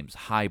lot of names.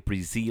 Hi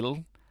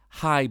Brazil,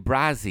 Hi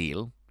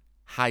Brazil,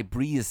 Hi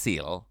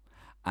Brazil,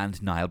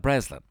 and Nile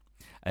Breslin.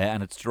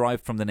 And it's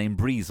derived from the name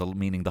Breazel,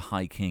 meaning the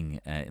High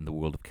King in the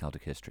world of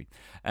Celtic history.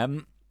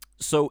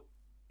 So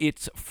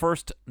it's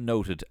first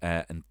noted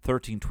in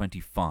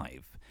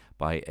 1325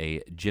 by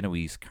a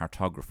Genoese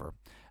cartographer,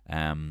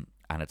 and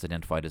it's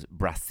identified as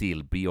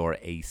Bracile,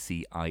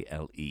 Bracile.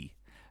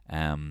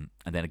 And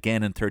then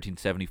again in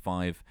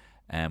 1375,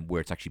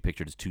 where it's actually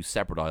pictured as two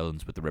separate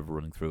islands with the river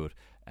running through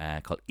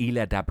it, called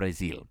Ilha da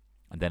Brasil.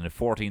 And then in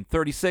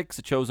 1436,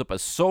 it shows up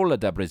as Sola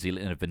da Brasil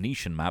in a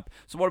Venetian map.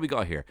 So what do we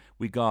got here?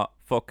 We got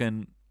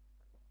fucking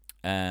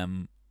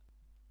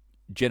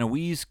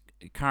Genoese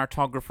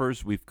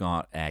cartographers. We've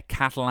got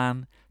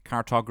Catalan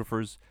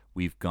cartographers.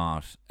 We've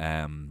got,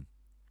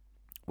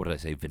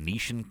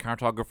 Venetian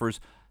cartographers.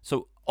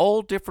 So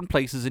all different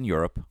places in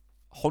Europe,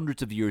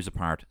 hundreds of years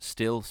apart,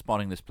 still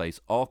spotting this place,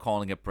 all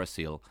calling it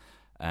Brazil,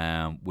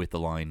 with the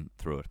line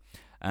through it.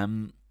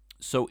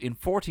 So in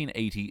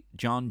 1480,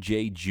 John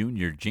J.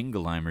 Jr.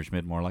 Jingleheimer,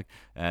 Schmidt more like,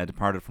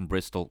 departed from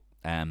Bristol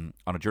on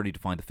a journey to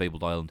find the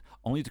fabled island,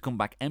 only to come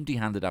back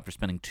empty-handed after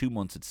spending 2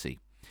 months at sea.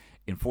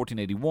 In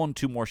 1481,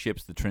 2 more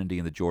ships, the Trinity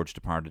and the George,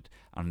 departed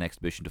on an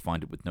expedition to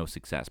find it with no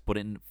success. But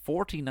in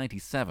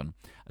 1497,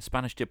 a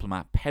Spanish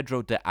diplomat,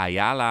 Pedro de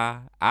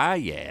Ayala,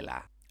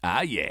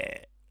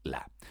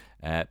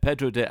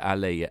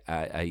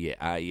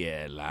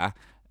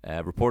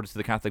 reported to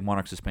the Catholic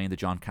monarchs of Spain that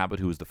John Cabot,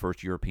 who was the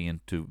first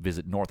European to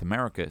visit North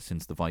America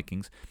since the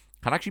Vikings,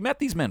 had actually met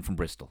these men from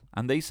Bristol,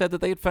 and they said that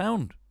they had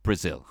found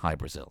Brazil, Hi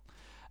Brazil.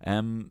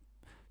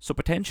 So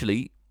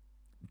potentially,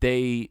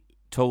 they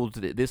told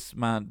this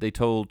man,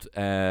 told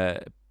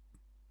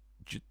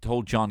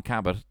John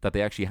Cabot that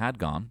they actually had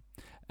gone,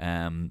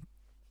 and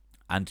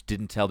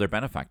didn't tell their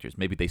benefactors.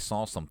 Maybe they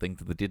saw something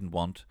that they didn't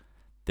want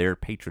their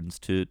patrons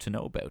to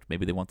know about.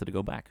 Maybe they wanted to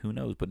go back, who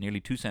knows? But nearly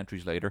 2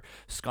 centuries later,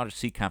 Scottish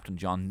sea captain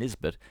John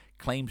Nisbet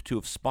claimed to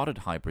have spotted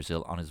High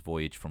Brazil on his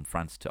voyage from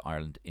France to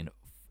Ireland in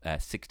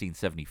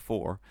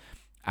 1674,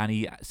 and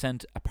he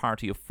sent a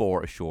party of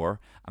 4 ashore,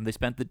 and they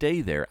spent the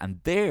day there,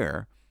 and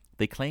there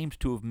they claimed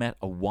to have met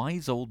a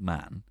wise old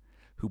man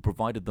who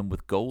provided them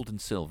with gold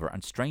and silver,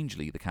 and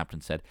strangely, the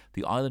captain said,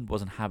 the island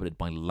was inhabited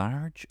by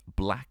large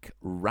black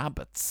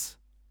rabbits,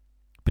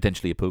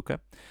 potentially a puka,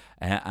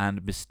 and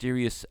a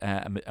mysterious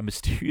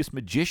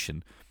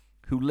magician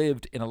who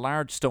lived in a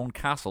large stone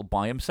castle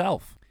by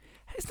himself.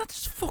 Isn't that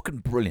just fucking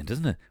brilliant,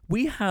 isn't it?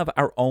 We have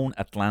our own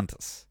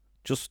Atlantis,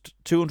 just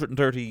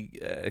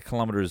 230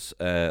 kilometers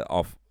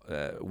off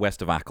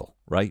west of Achill,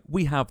 right?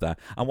 We have that.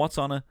 And what's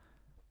on it?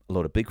 A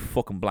load of big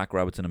fucking black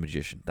rabbits and a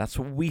magician. That's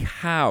what we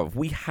have.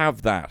 We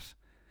have that.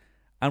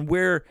 And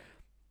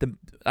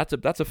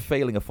that's a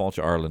failing of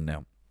Fáilte Ireland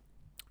now.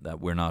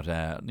 That we're not,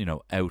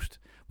 out.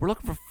 We're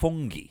looking for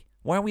fungi.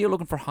 Why are we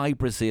looking for High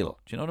Brazil?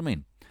 Do you know what I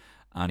mean?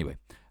 Anyway,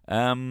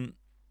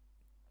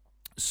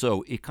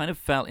 so it kind of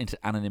fell into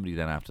anonymity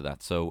then after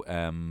that. So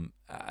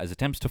as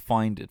attempts to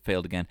find it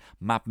failed again,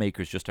 map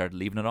makers just started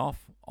leaving it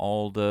off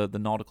all the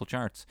nautical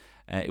charts.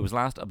 It was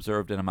last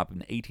observed in a map in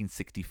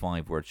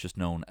 1865 where it's just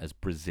known as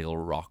Brazil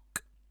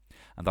Rock.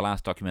 And the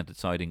last documented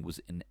sighting was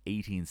in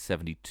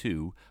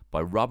 1872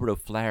 by Robert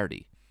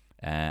O'Flaherty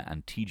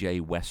and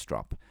T.J.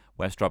 Westrop.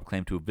 Westrop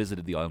claimed to have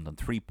visited the island on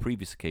 3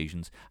 previous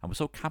occasions and was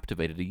so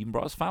captivated he even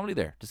brought his family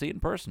there to see it in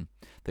person.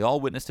 They all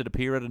witnessed it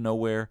appear out of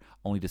nowhere,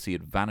 only to see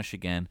it vanish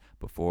again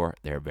before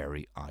their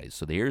very eyes.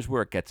 So here's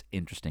where it gets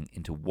interesting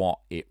into what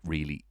it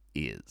really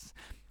is.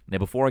 Now,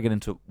 before I get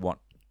into what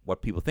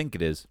people think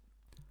it is,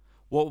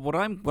 well,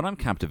 when I'm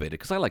captivated,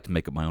 because I like to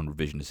make up my own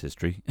revisionist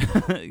history,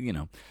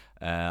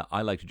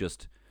 I like to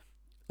just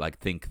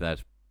think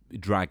that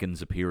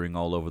dragons appearing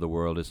all over the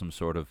world is some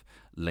sort of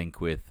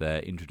link with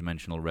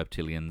interdimensional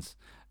reptilians.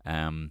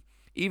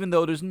 Even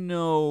though there's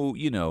no,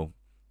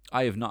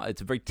 I have not.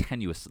 It's a very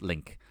tenuous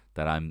link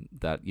that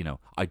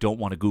I don't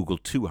want to Google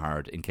too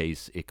hard in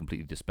case it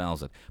completely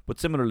dispels it. But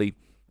similarly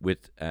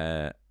with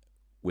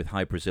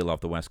High Brazil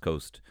off the west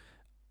coast,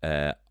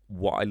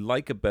 what I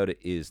like about it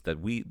is that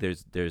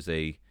there's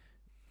a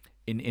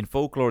in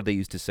folklore they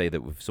used to say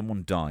that if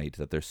someone died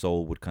that their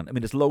soul would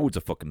there's loads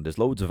of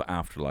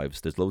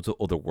afterlives, there's loads of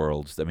other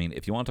worlds. I mean,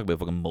 if you want to talk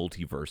about fucking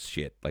multiverse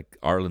shit, like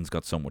Ireland's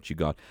got so much. You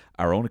got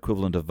our own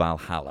equivalent of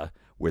Valhalla,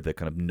 where the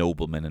kind of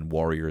noblemen and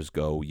warriors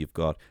go. You've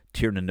got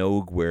Tir na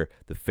Nog, where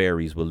the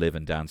fairies will live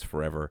and dance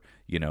forever,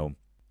 and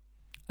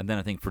then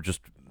I think for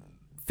just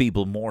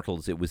feeble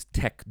mortals it was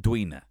Tech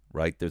Duine,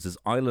 right? There's this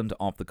island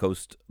off the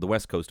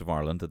west coast of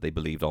Ireland that they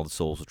believed all the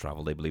souls would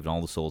travel. They believed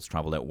all the souls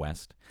traveled out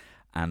west,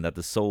 and that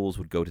the souls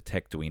would go to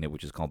Tech Duine,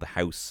 which is called the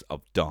House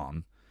of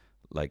Dawn,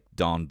 like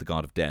Dawn, the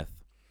god of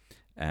death,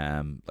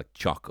 like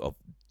Chalk of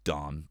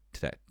Dawn,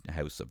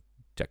 House of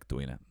Tech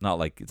Duine. It's not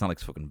like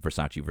fucking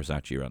Versace or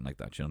anything like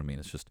that. You know what I mean?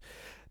 It's just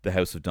the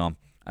House of Dawn,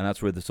 and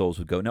that's where the souls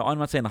would go. Now, I'm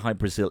not saying the High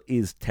Brazil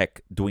is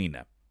Tech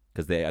Duine,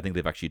 because I think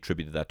they've actually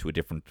attributed that to a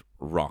different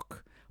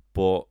rock,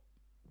 but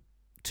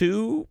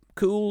 2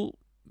 cool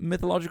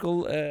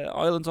mythological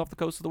islands off the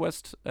coast of the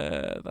west.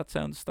 That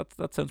sounds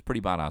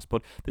pretty badass.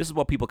 But this is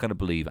what people kind of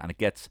believe, and it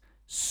gets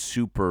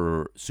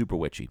super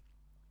witchy.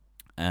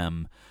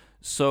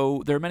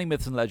 So there are many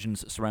myths and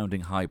legends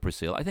surrounding High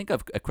Brazil. I think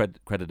I've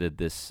credited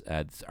this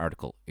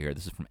article here.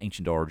 This is from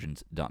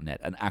ancientorigins.net,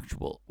 an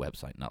actual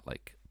website, not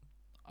like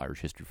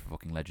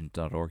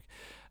irishhistoryforfuckinglegends.org.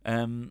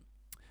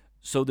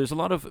 So there's a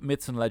lot of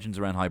myths and legends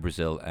around High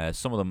Brazil.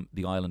 Some of them,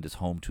 the island is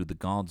home to the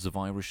gods of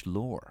Irish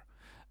lore.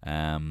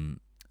 The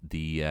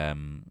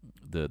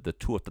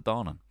Tuatha Dé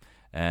Danann.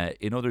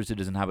 In others, it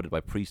is inhabited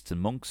by priests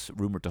and monks,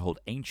 rumoured to hold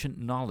ancient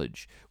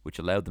knowledge, which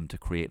allowed them to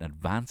create an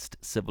advanced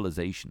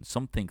civilization.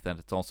 Some think that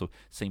it's also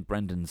St.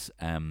 Brendan's,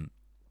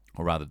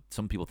 or rather,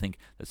 some people think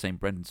that St.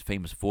 Brendan's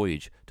famous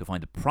voyage to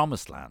find the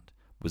Promised Land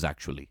was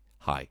actually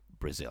High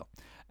Brazil.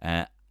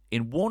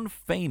 In one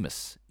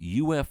famous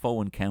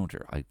UFO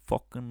encounter, I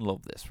fucking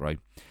love this, right?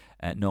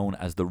 Known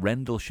as the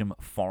Rendlesham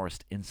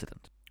Forest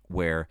Incident,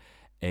 where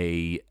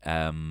a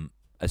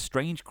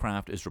strange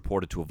craft is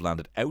reported to have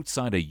landed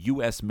outside a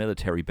U.S.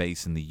 military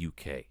base in the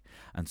UK,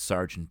 and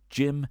Sergeant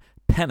Jim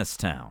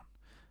Peniston.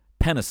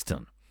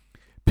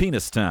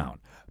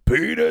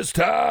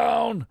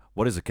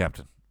 What is it,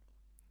 Captain?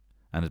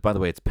 And by the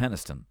way, it's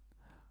Peniston.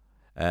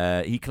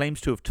 He claims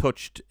to have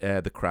touched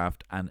the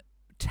craft and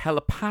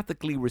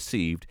telepathically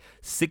received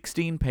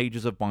 16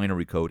 pages of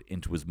binary code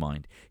into his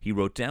mind. He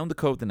wrote down the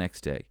code the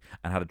next day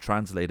and had it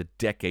translated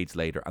decades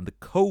later, and the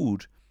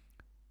code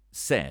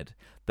said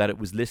that it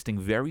was listing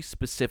very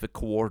specific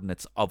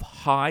coordinates of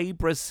High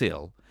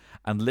Brazil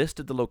and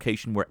listed the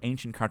location where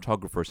ancient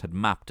cartographers had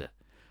mapped it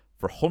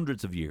for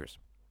hundreds of years.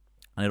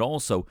 And it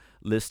also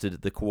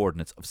listed the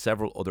coordinates of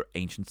several other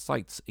ancient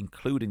sites,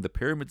 including the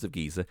Pyramids of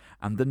Giza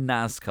and the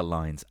Nazca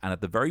Lines. And at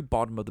the very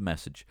bottom of the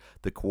message,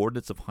 the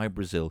coordinates of High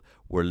Brazil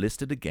were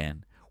listed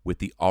again with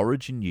the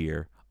origin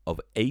year of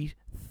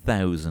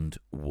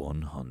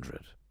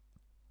 8,100.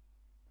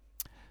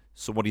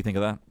 So what do you think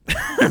of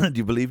that? Do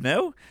you believe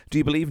now? Do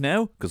you believe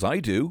now? Because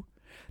I do.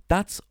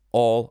 That's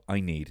all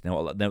I need.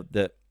 Now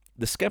the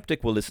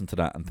skeptic will listen to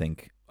that and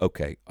think,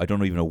 okay, I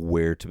don't even know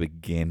where to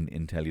begin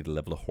and tell you the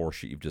level of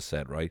horseshit you've just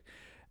said, right?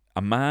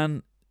 A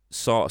man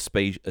saw a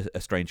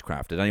strange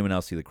craft. Did anyone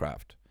else see the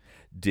craft?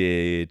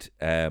 Did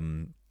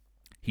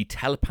he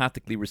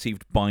telepathically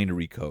received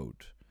binary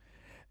code?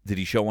 Did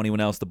he show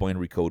anyone else the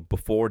binary code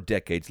before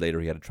decades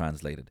later he had it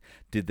translated?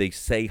 Did they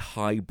say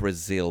hi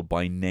Brazil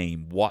by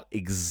name? What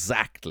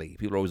exactly?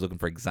 People are always looking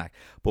for exact.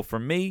 But for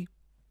me,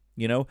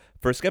 you know,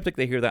 for a skeptic,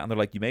 they hear that and they're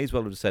like, you may as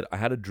well have said, I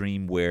had a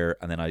dream where,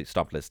 and then I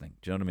stopped listening.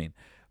 Do you know what I mean?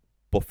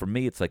 But for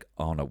me, it's like,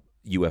 oh no,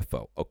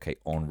 UFO. Okay,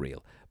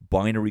 unreal.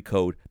 Binary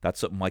code,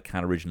 that's something I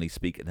can't originally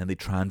speak. And then they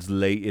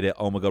translated it.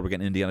 Oh my God, we're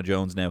getting Indiana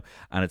Jones now.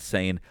 And it's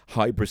saying,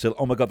 hi, Brazil.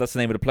 Oh my God, that's the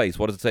name of the place.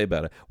 What does it say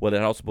about it? Well,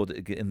 it also put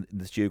in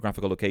this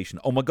geographical location.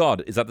 Oh my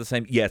God, is that the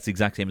same? Yeah, it's the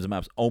exact same as the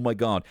maps. Oh my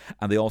God.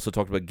 And they also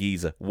talked about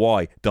Giza.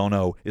 Why? Don't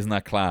know. Isn't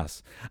that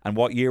class? And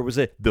what year was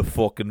it? The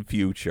fucking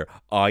future.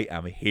 I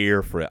am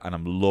here for it and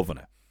I'm loving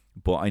it.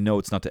 But I know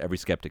it's not to every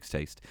skeptic's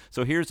taste.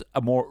 So here's a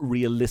more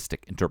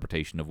realistic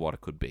interpretation of what it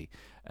could be.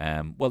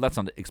 Well, that's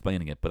not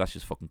explaining it, but that's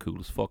just fucking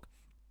cool as fuck.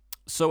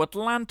 So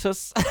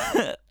Atlantis,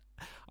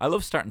 I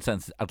love starting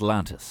sentences.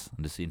 Atlantis,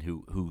 and just seeing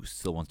who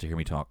still wants to hear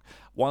me talk.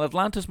 While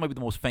Atlantis might be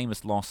the most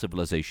famous lost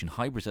civilization,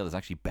 Hy Brasil is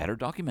actually better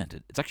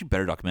documented. It's actually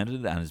better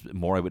documented and has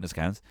more eyewitness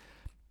accounts.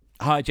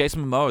 Hi,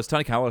 Jason Momoa. It's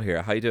Tony Cowell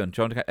here. How you doing?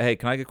 Hey,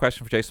 can I get a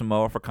question for Jason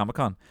Momoa for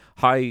Comic-Con?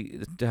 Hi,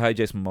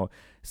 Jason Momoa.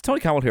 It's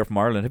Tony Cowell here from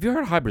Ireland. Have you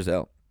heard of Hy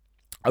Brasil?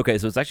 Okay,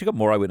 so it's actually got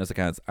more eyewitness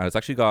accounts, and it's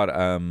actually got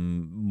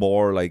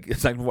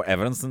it's like more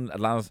evidence than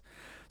Atlantis.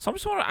 So I'm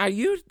just wondering, are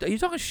you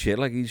talking shit?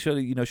 Like should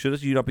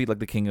you not be like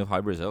the king of Hy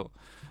Brasil?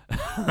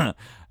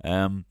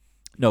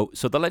 No.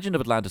 So the legend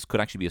of Atlantis could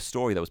actually be a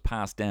story that was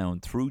passed down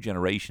through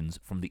generations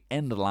from the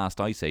end of the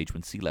last ice age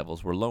when sea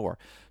levels were lower.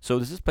 So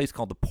there's this place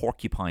called the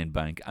Porcupine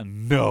Bank,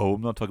 and no,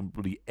 I'm not talking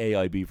really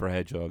AIB for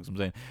hedgehogs. I'm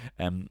saying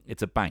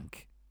it's a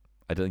bank.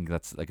 I think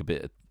that's like a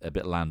bit of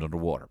land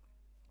underwater.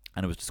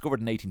 And it was discovered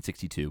in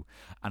 1862,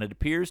 and it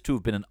appears to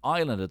have been an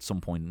island at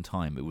some point in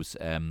time. It was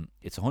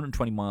it's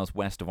 120 miles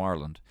west of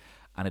Ireland,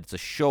 and it's a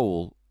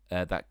shoal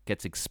that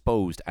gets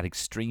exposed at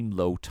extreme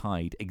low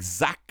tide,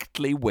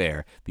 exactly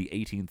where the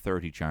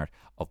 1830 chart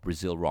of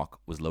Brazil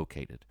Rock was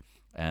located.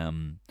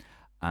 The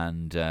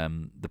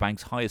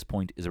bank's highest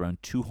point is around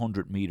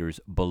 200 meters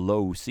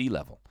below sea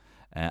level.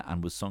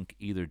 And was sunk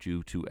either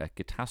due to a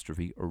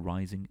catastrophe or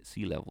rising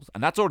sea levels.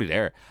 And that's already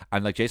there.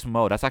 And like Jason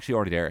Momoa, that's actually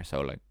already there.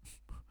 So like...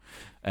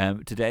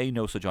 today,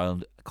 no such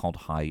island called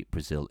Hy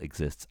Brasil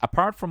exists,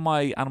 apart from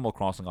my Animal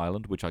Crossing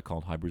island, which I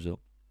called Hy Brasil.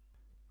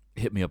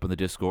 Hit me up in the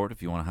Discord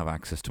if you want to have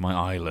access to my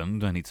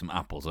island. I need some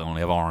apples. I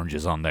only have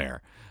oranges on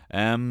there.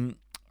 And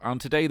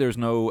today, there's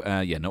no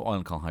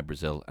island called Hy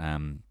Brasil,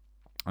 and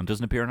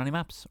doesn't appear on any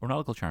maps or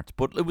nautical charts.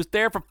 But it was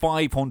there for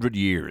 500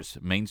 years.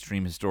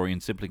 Mainstream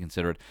historians simply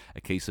consider it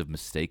a case of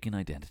mistaken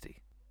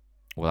identity.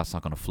 Well, that's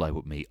not going to fly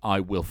with me. I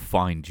will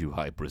find you,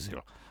 Hy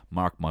Brasil.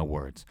 Mark my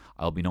words.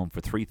 I'll be known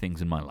for three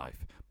things in my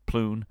life.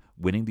 Plune,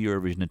 winning the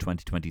Eurovision in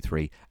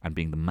 2023, and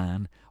being the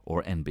man,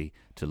 or NB,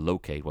 to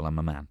locate, well, I'm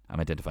a man. I'm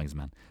identifying as a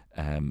man.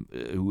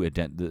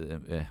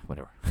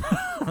 Whatever.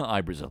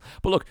 Hy Brasil.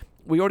 But look,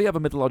 we already have a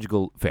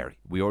mythological fairy.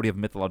 We already have a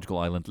mythological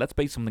island. Let's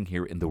base something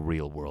here in the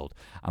real world.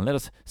 And let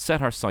us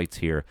set our sights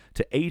here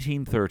to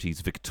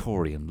 1830s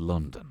Victorian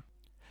London.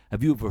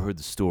 Have you ever heard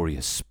the story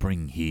of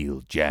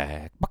Spring-Heeled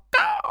Jack?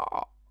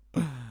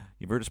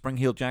 You've heard of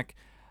Spring-Heeled Jack?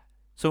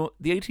 So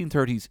the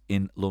 1830s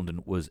in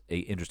London was a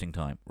interesting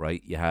time,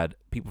 right? You had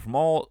people from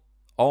all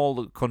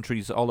the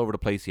countries, all over the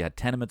place. You had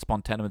tenements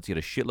upon tenements. You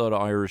had a shitload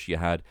of Irish. You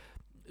had,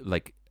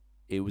 like,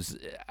 it was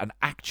an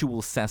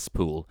actual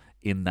cesspool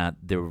in that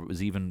there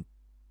was even,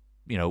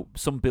 you know,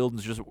 some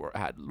buildings just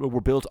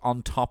were built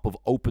on top of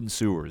open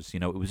sewers. You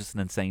know, it was just an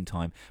insane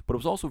time. But it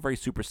was also a very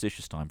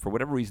superstitious time. For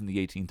whatever reason,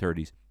 the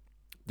 1830s,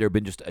 there had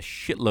been just a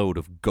shitload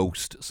of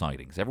ghost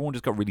sightings. Everyone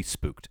just got really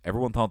spooked.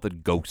 Everyone thought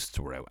that ghosts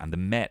were out. And the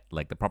Met,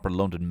 like the proper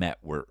London Met,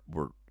 were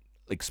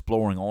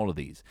exploring all of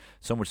these.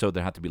 So much so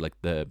there had to be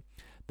like the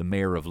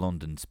mayor of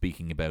London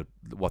speaking about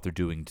what they're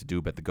doing to do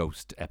about the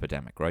ghost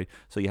epidemic, right?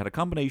 So you had a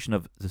combination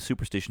of the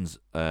superstitions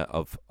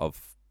of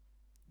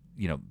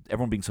you know,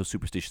 everyone being so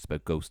superstitious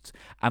about ghosts,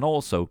 and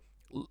also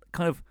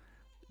kind of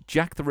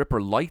Jack the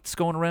Ripper lights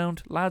going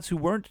around. Lads who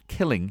weren't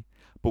killing,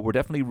 but we're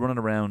definitely running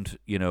around,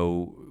 you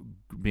know,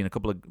 being a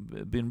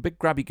bit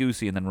grabby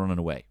goosey and then running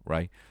away,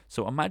 right?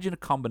 So imagine a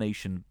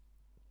combination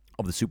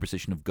of the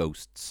superstition of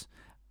ghosts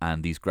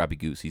and these grabby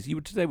goosies.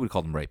 Today would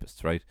call them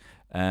rapists, right?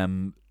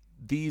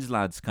 These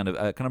lads kind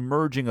of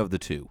merging of the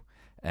two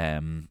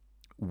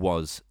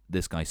was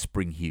this guy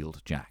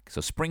Spring-Heeled Jack. So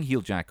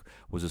Spring-Heeled Jack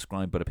was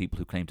described by the people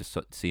who claimed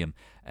to see him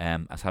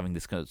as having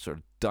this kind of sort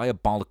of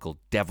diabolical,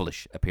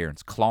 devilish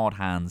appearance, clawed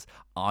hands,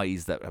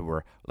 eyes that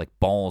were like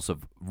balls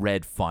of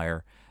red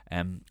fire.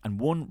 And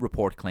one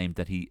report claimed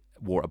that he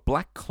wore a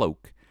black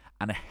cloak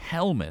and a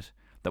helmet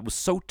that was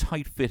so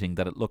tight-fitting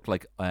that it looked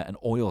like an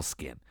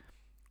oilskin.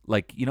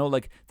 Like, you know,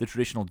 like the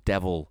traditional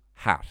devil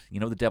hat. You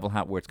know the devil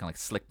hat where it's kind of like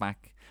slick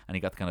back and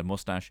he got the kind of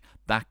mustache,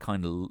 that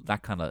kind of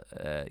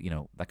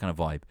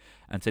vibe.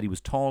 And said he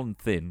was tall and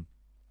thin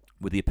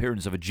with the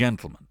appearance of a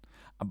gentleman.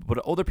 But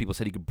other people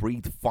said he could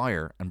breathe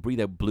fire and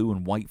breathe out blue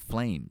and white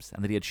flames,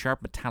 and that he had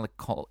sharp metallic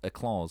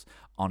claws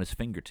on his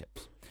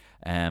fingertips.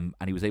 And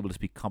he was able to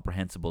speak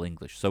comprehensible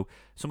English. So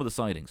some of the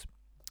sightings.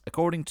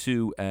 According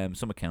to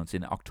some accounts,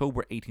 in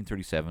October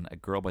 1837, a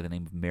girl by the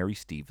name of Mary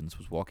Stevens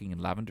was walking in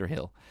Lavender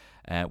Hill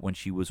when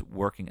she was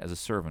working as a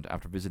servant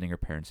after visiting her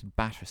parents in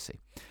Battersea.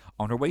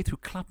 On her way through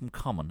Clapham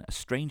Common, a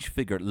strange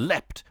figure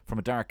leapt from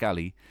a dark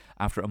alley.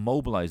 After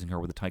immobilizing her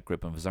with a tight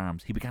grip of his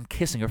arms, he began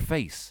kissing her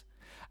face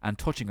and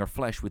touching her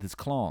flesh with his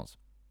claws,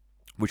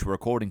 which were,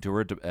 according to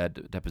her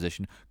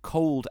deposition,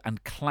 cold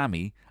and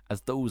clammy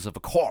as those of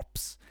a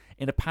corpse.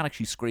 In a panic,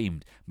 she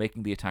screamed,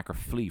 making the attacker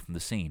flee from the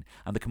scene,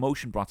 and the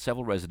commotion brought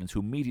several residents who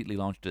immediately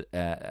launched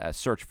a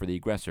search for the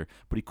aggressor,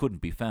 but he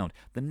couldn't be found.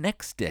 The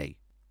next day,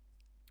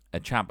 a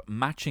chap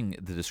matching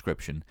the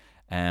description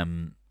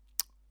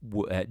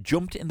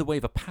jumped in the way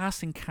of a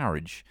passing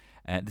carriage.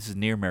 This is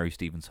near Mary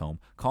Stevens' home,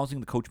 causing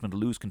the coachman to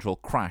lose control,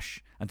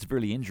 crash, and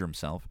severely injure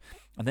himself.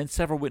 And then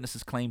several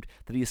witnesses claimed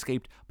that he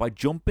escaped by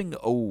jumping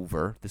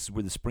over, this is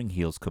where the spring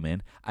heels come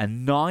in, a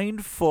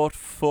 9-foot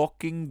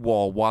fucking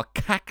wall while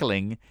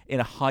cackling in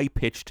a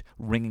high-pitched,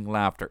 ringing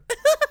laughter.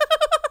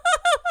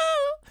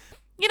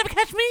 You never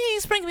catch me,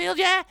 Springfield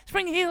Jack!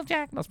 Springfield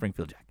Jack! Not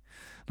Springfield Jack.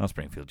 Not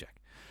Springfield Jack.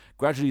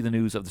 Gradually, the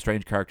news of the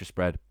strange character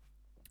spread,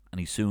 and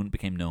he soon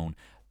became known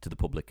to the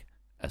public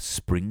as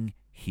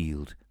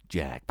Spring-Heeled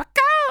Jack.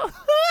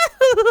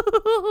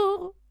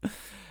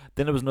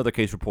 Then there was another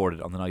case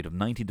reported on the night of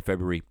 19th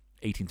February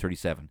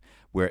 1837,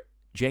 where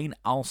Jane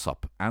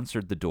Alsop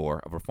answered the door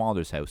of her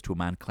father's house to a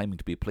man claiming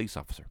to be a police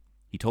officer.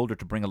 He told her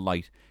to bring a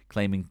light,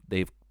 claiming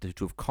to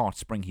have caught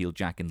Spring-Heeled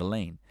Jack in the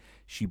lane.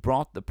 She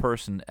brought the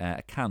person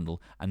a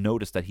candle and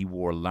noticed that he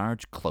wore a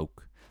large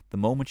cloak. The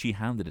moment she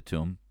handed it to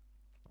him,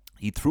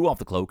 he threw off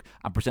the cloak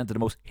and presented a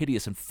most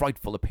hideous and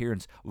frightful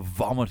appearance,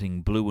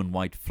 vomiting blue and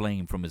white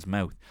flame from his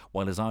mouth,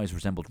 while his eyes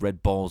resembled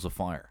red balls of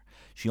fire.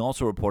 She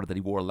also reported that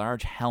he wore a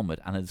large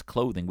helmet, and his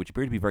clothing, which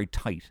appeared to be very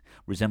tight,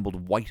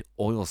 resembled white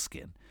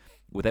oilskin.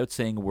 Without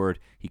saying a word,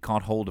 he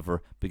caught hold of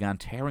her, began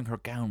tearing her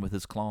gown with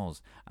his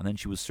claws, and then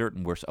she was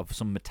certain were of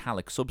some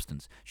metallic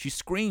substance. She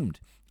screamed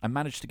and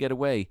managed to get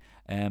away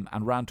and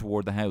ran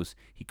toward the house.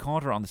 He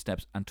caught her on the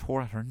steps and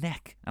tore at her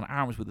neck and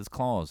arms with his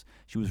claws.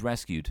 She was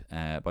rescued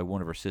by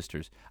one of her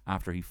sisters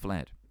after he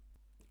fled.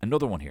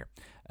 Another one here.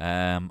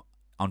 On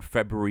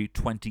February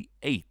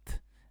 28th,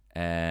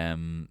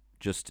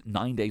 just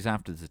 9 days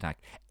after this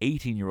attack,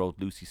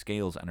 18-year-old Lucy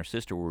Scales and her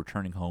sister were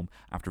returning home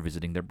after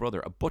visiting their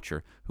brother, a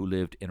butcher who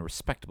lived in a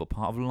respectable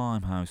part of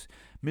Limehouse.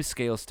 Miss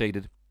Scales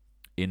stated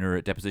in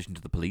her deposition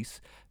to the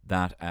police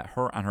that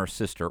her and her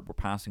sister were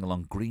passing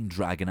along Green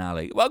Dragon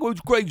Alley. Welcome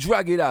to Green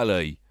Dragon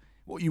Alley.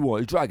 What you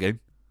want, a dragon?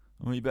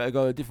 Well, you better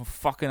go a different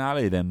fucking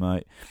alley then,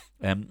 mate.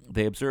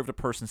 They observed a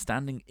person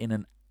standing in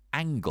an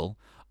angle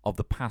of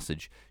the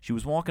passage. She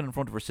was walking in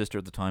front of her sister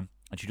at the time,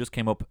 and she just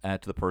came up to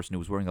the person who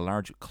was wearing a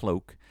large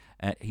cloak.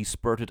 He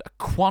spurted a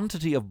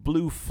quantity of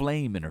blue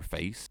flame in her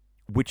face,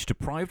 which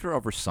deprived her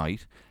of her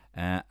sight,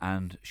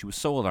 and she was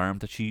so alarmed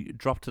that she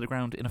dropped to the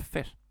ground in a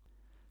fit.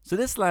 So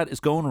this lad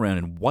is going around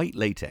in white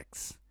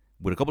latex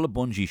with a couple of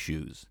bungee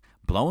shoes,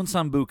 blowing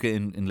sambuca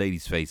in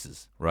ladies'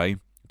 faces, right?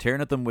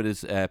 Tearing at them with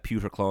his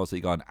pewter claws that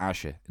he got in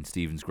Asha in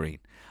Stephen's Green,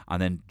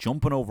 and then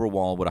jumping over a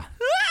wall with a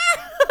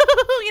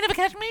you never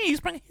catch me,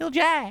 Spring-Heeled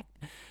Jack.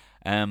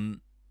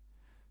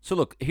 So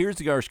look, here's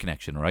the Irish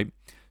connection, right?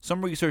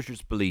 Some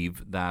researchers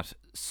believe that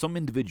some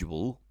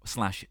individuals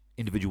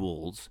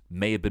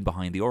may have been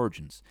behind the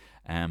origins,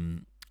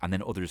 and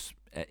then others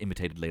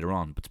imitated later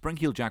on. But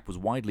Spring-Heeled Jack was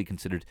widely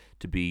considered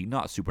to be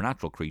not a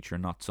supernatural creature,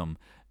 not some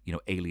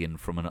alien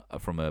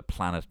from a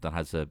planet that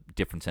has a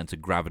different sense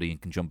of gravity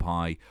and can jump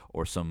high,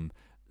 or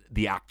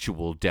the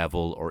actual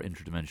devil or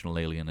interdimensional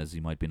alien, as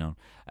he might be known.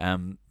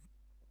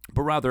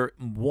 But rather,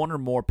 one or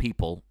more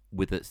people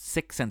with a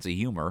sick sense of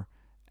humour,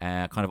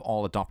 kind of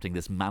all adopting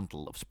this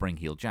mantle of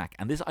Spring-Heeled Jack.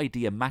 And this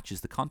idea matches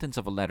the contents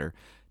of a letter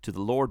to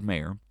the Lord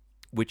Mayor,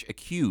 which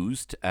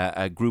accused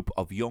a group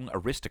of young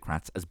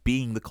aristocrats as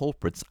being the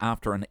culprits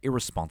after an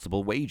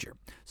irresponsible wager.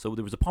 So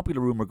there was a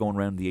popular rumour going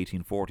around in the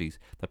 1840s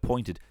that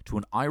pointed to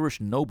an Irish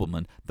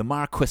nobleman, the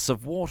Marquis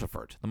of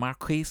Waterford. The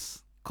Marquis?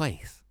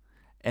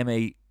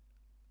 M-A-R-Q-U-E-S-S.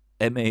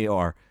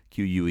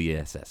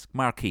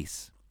 Marquis.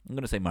 I'm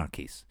going to say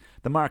Marquis.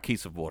 The Marquis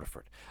of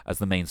Waterford as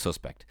the main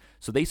suspect.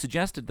 So they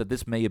suggested that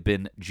this may have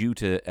been due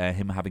to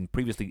him having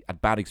previously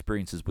had bad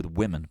experiences with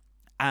women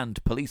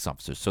and police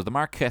officers. So the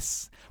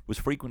Marquis was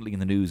frequently in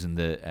the news in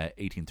the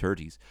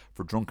 1830s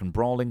for drunken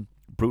brawling,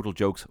 brutal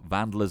jokes,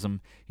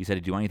 vandalism. He said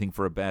he'd do anything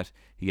for a bet.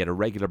 He had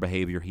irregular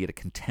behaviour. He had a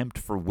contempt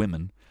for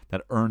women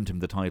that earned him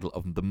the title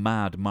of the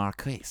Mad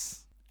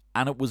Marquis.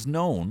 And it was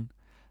known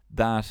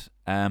that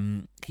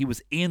he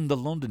was in the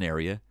London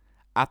area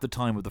at the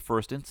time of the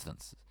first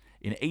incidents.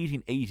 In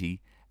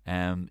 1880,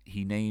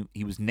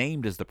 he was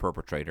named as the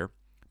perpetrator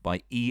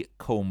by E.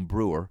 Combe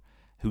Brewer,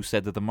 who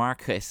said that the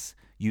Marquess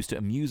used to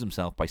amuse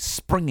himself by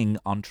springing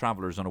on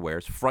travellers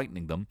unawares,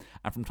 frightening them,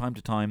 and from time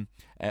to time,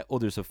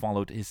 others have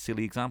followed his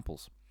silly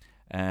examples.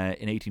 In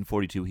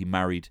 1842, he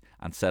married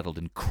and settled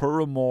in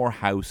Curramore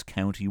House,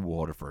 County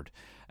Waterford.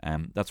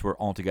 That's where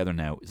All Together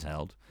Now is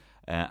held,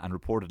 and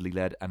reportedly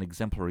led an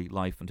exemplary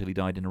life until he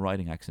died in a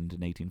riding accident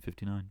in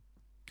 1859.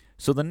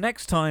 So the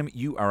next time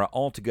you are at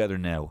All Together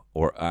Now,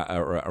 or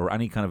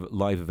any kind of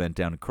live event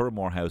down in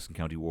Curramore House in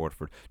County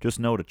Waterford, just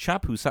know the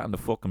chap who sat in the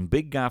fucking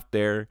big gaff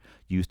there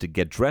used to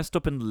get dressed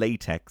up in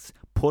latex,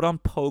 put on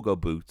pogo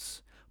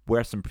boots,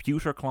 wear some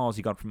pewter claws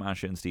he got from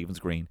Asha and Stephen's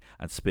Green,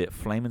 and spit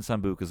flaming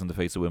sambucas in the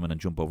face of women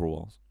and jump over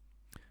walls.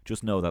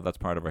 Just know that that's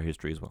part of our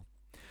history as well.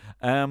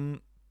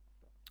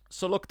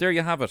 So look, there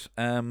you have it.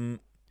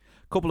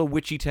 Couple of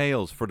witchy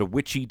tales for the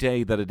witchy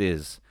day that it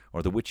is,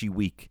 or the witchy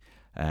week,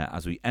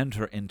 as we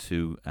enter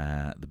into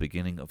the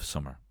beginning of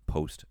summer,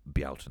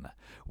 post-Bealtaine.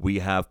 We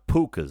have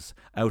pukas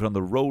out on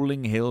the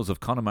rolling hills of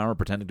Connemara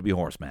pretending to be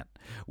horsemen.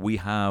 We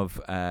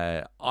have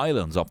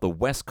islands off the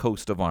west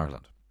coast of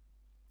Ireland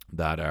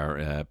that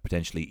are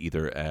potentially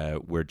either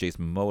where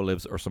Jason Momoa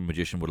lives or some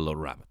magician with a load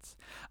of rabbits.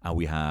 And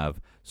we have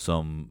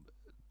some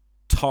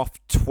tough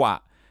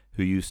twat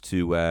who used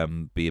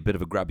to be a bit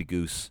of a grabby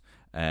goose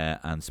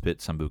and spit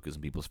sambucas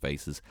in people's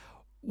faces.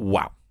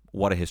 Wow,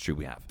 what a history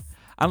we have.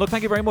 And look,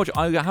 thank you very much.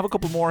 I have a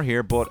couple more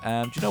here, but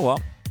do you know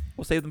what?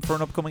 We'll save them for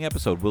an upcoming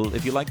episode.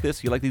 If you like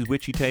this, you like these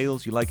witchy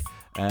tales, you like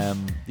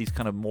these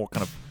kind of more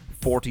kind of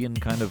Fortean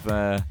kind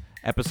of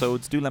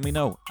episodes, do let me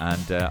know,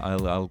 and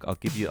I'll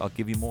give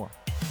you more.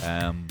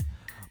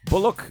 But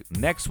look,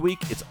 next week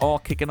it's all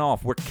kicking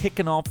off. We're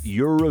kicking off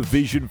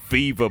Eurovision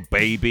fever,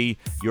 baby.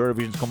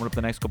 Eurovision's coming up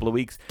the next couple of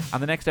weeks,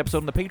 and the next episode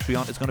on the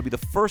Patreon is going to be the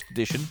first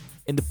edition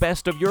in the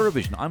best of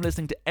Eurovision. I'm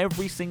listening to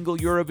every single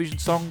Eurovision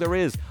song there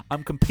is.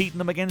 I'm competing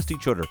them against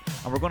each other,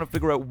 and we're going to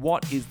figure out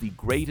what is the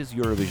greatest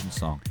Eurovision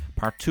song.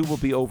 Part 2 will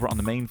be over on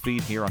the main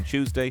feed here on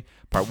Tuesday,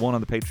 Part 1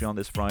 on the Patreon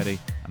this Friday,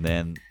 and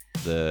then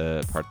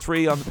the Part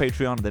 3 on the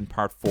Patreon, and then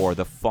Part 4,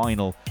 the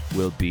final,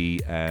 will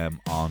be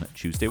on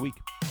Tuesday week.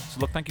 So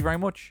look, thank you very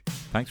much.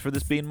 Thanks for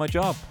this being my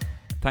job.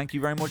 Thank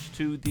you very much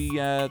to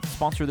the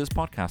sponsor of this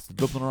podcast, the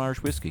Dublin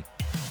Irish Whiskey.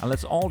 And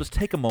let's all just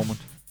take a moment,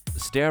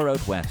 stare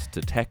out west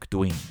to Tech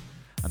Dween,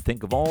 and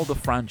think of all the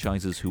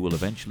franchises who will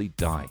eventually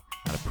die,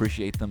 and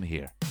appreciate them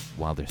here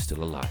while they're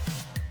still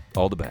alive.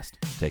 All the best.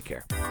 Take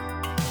care.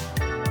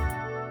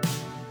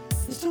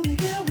 It's Tony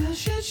Garwell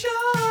Shit Show.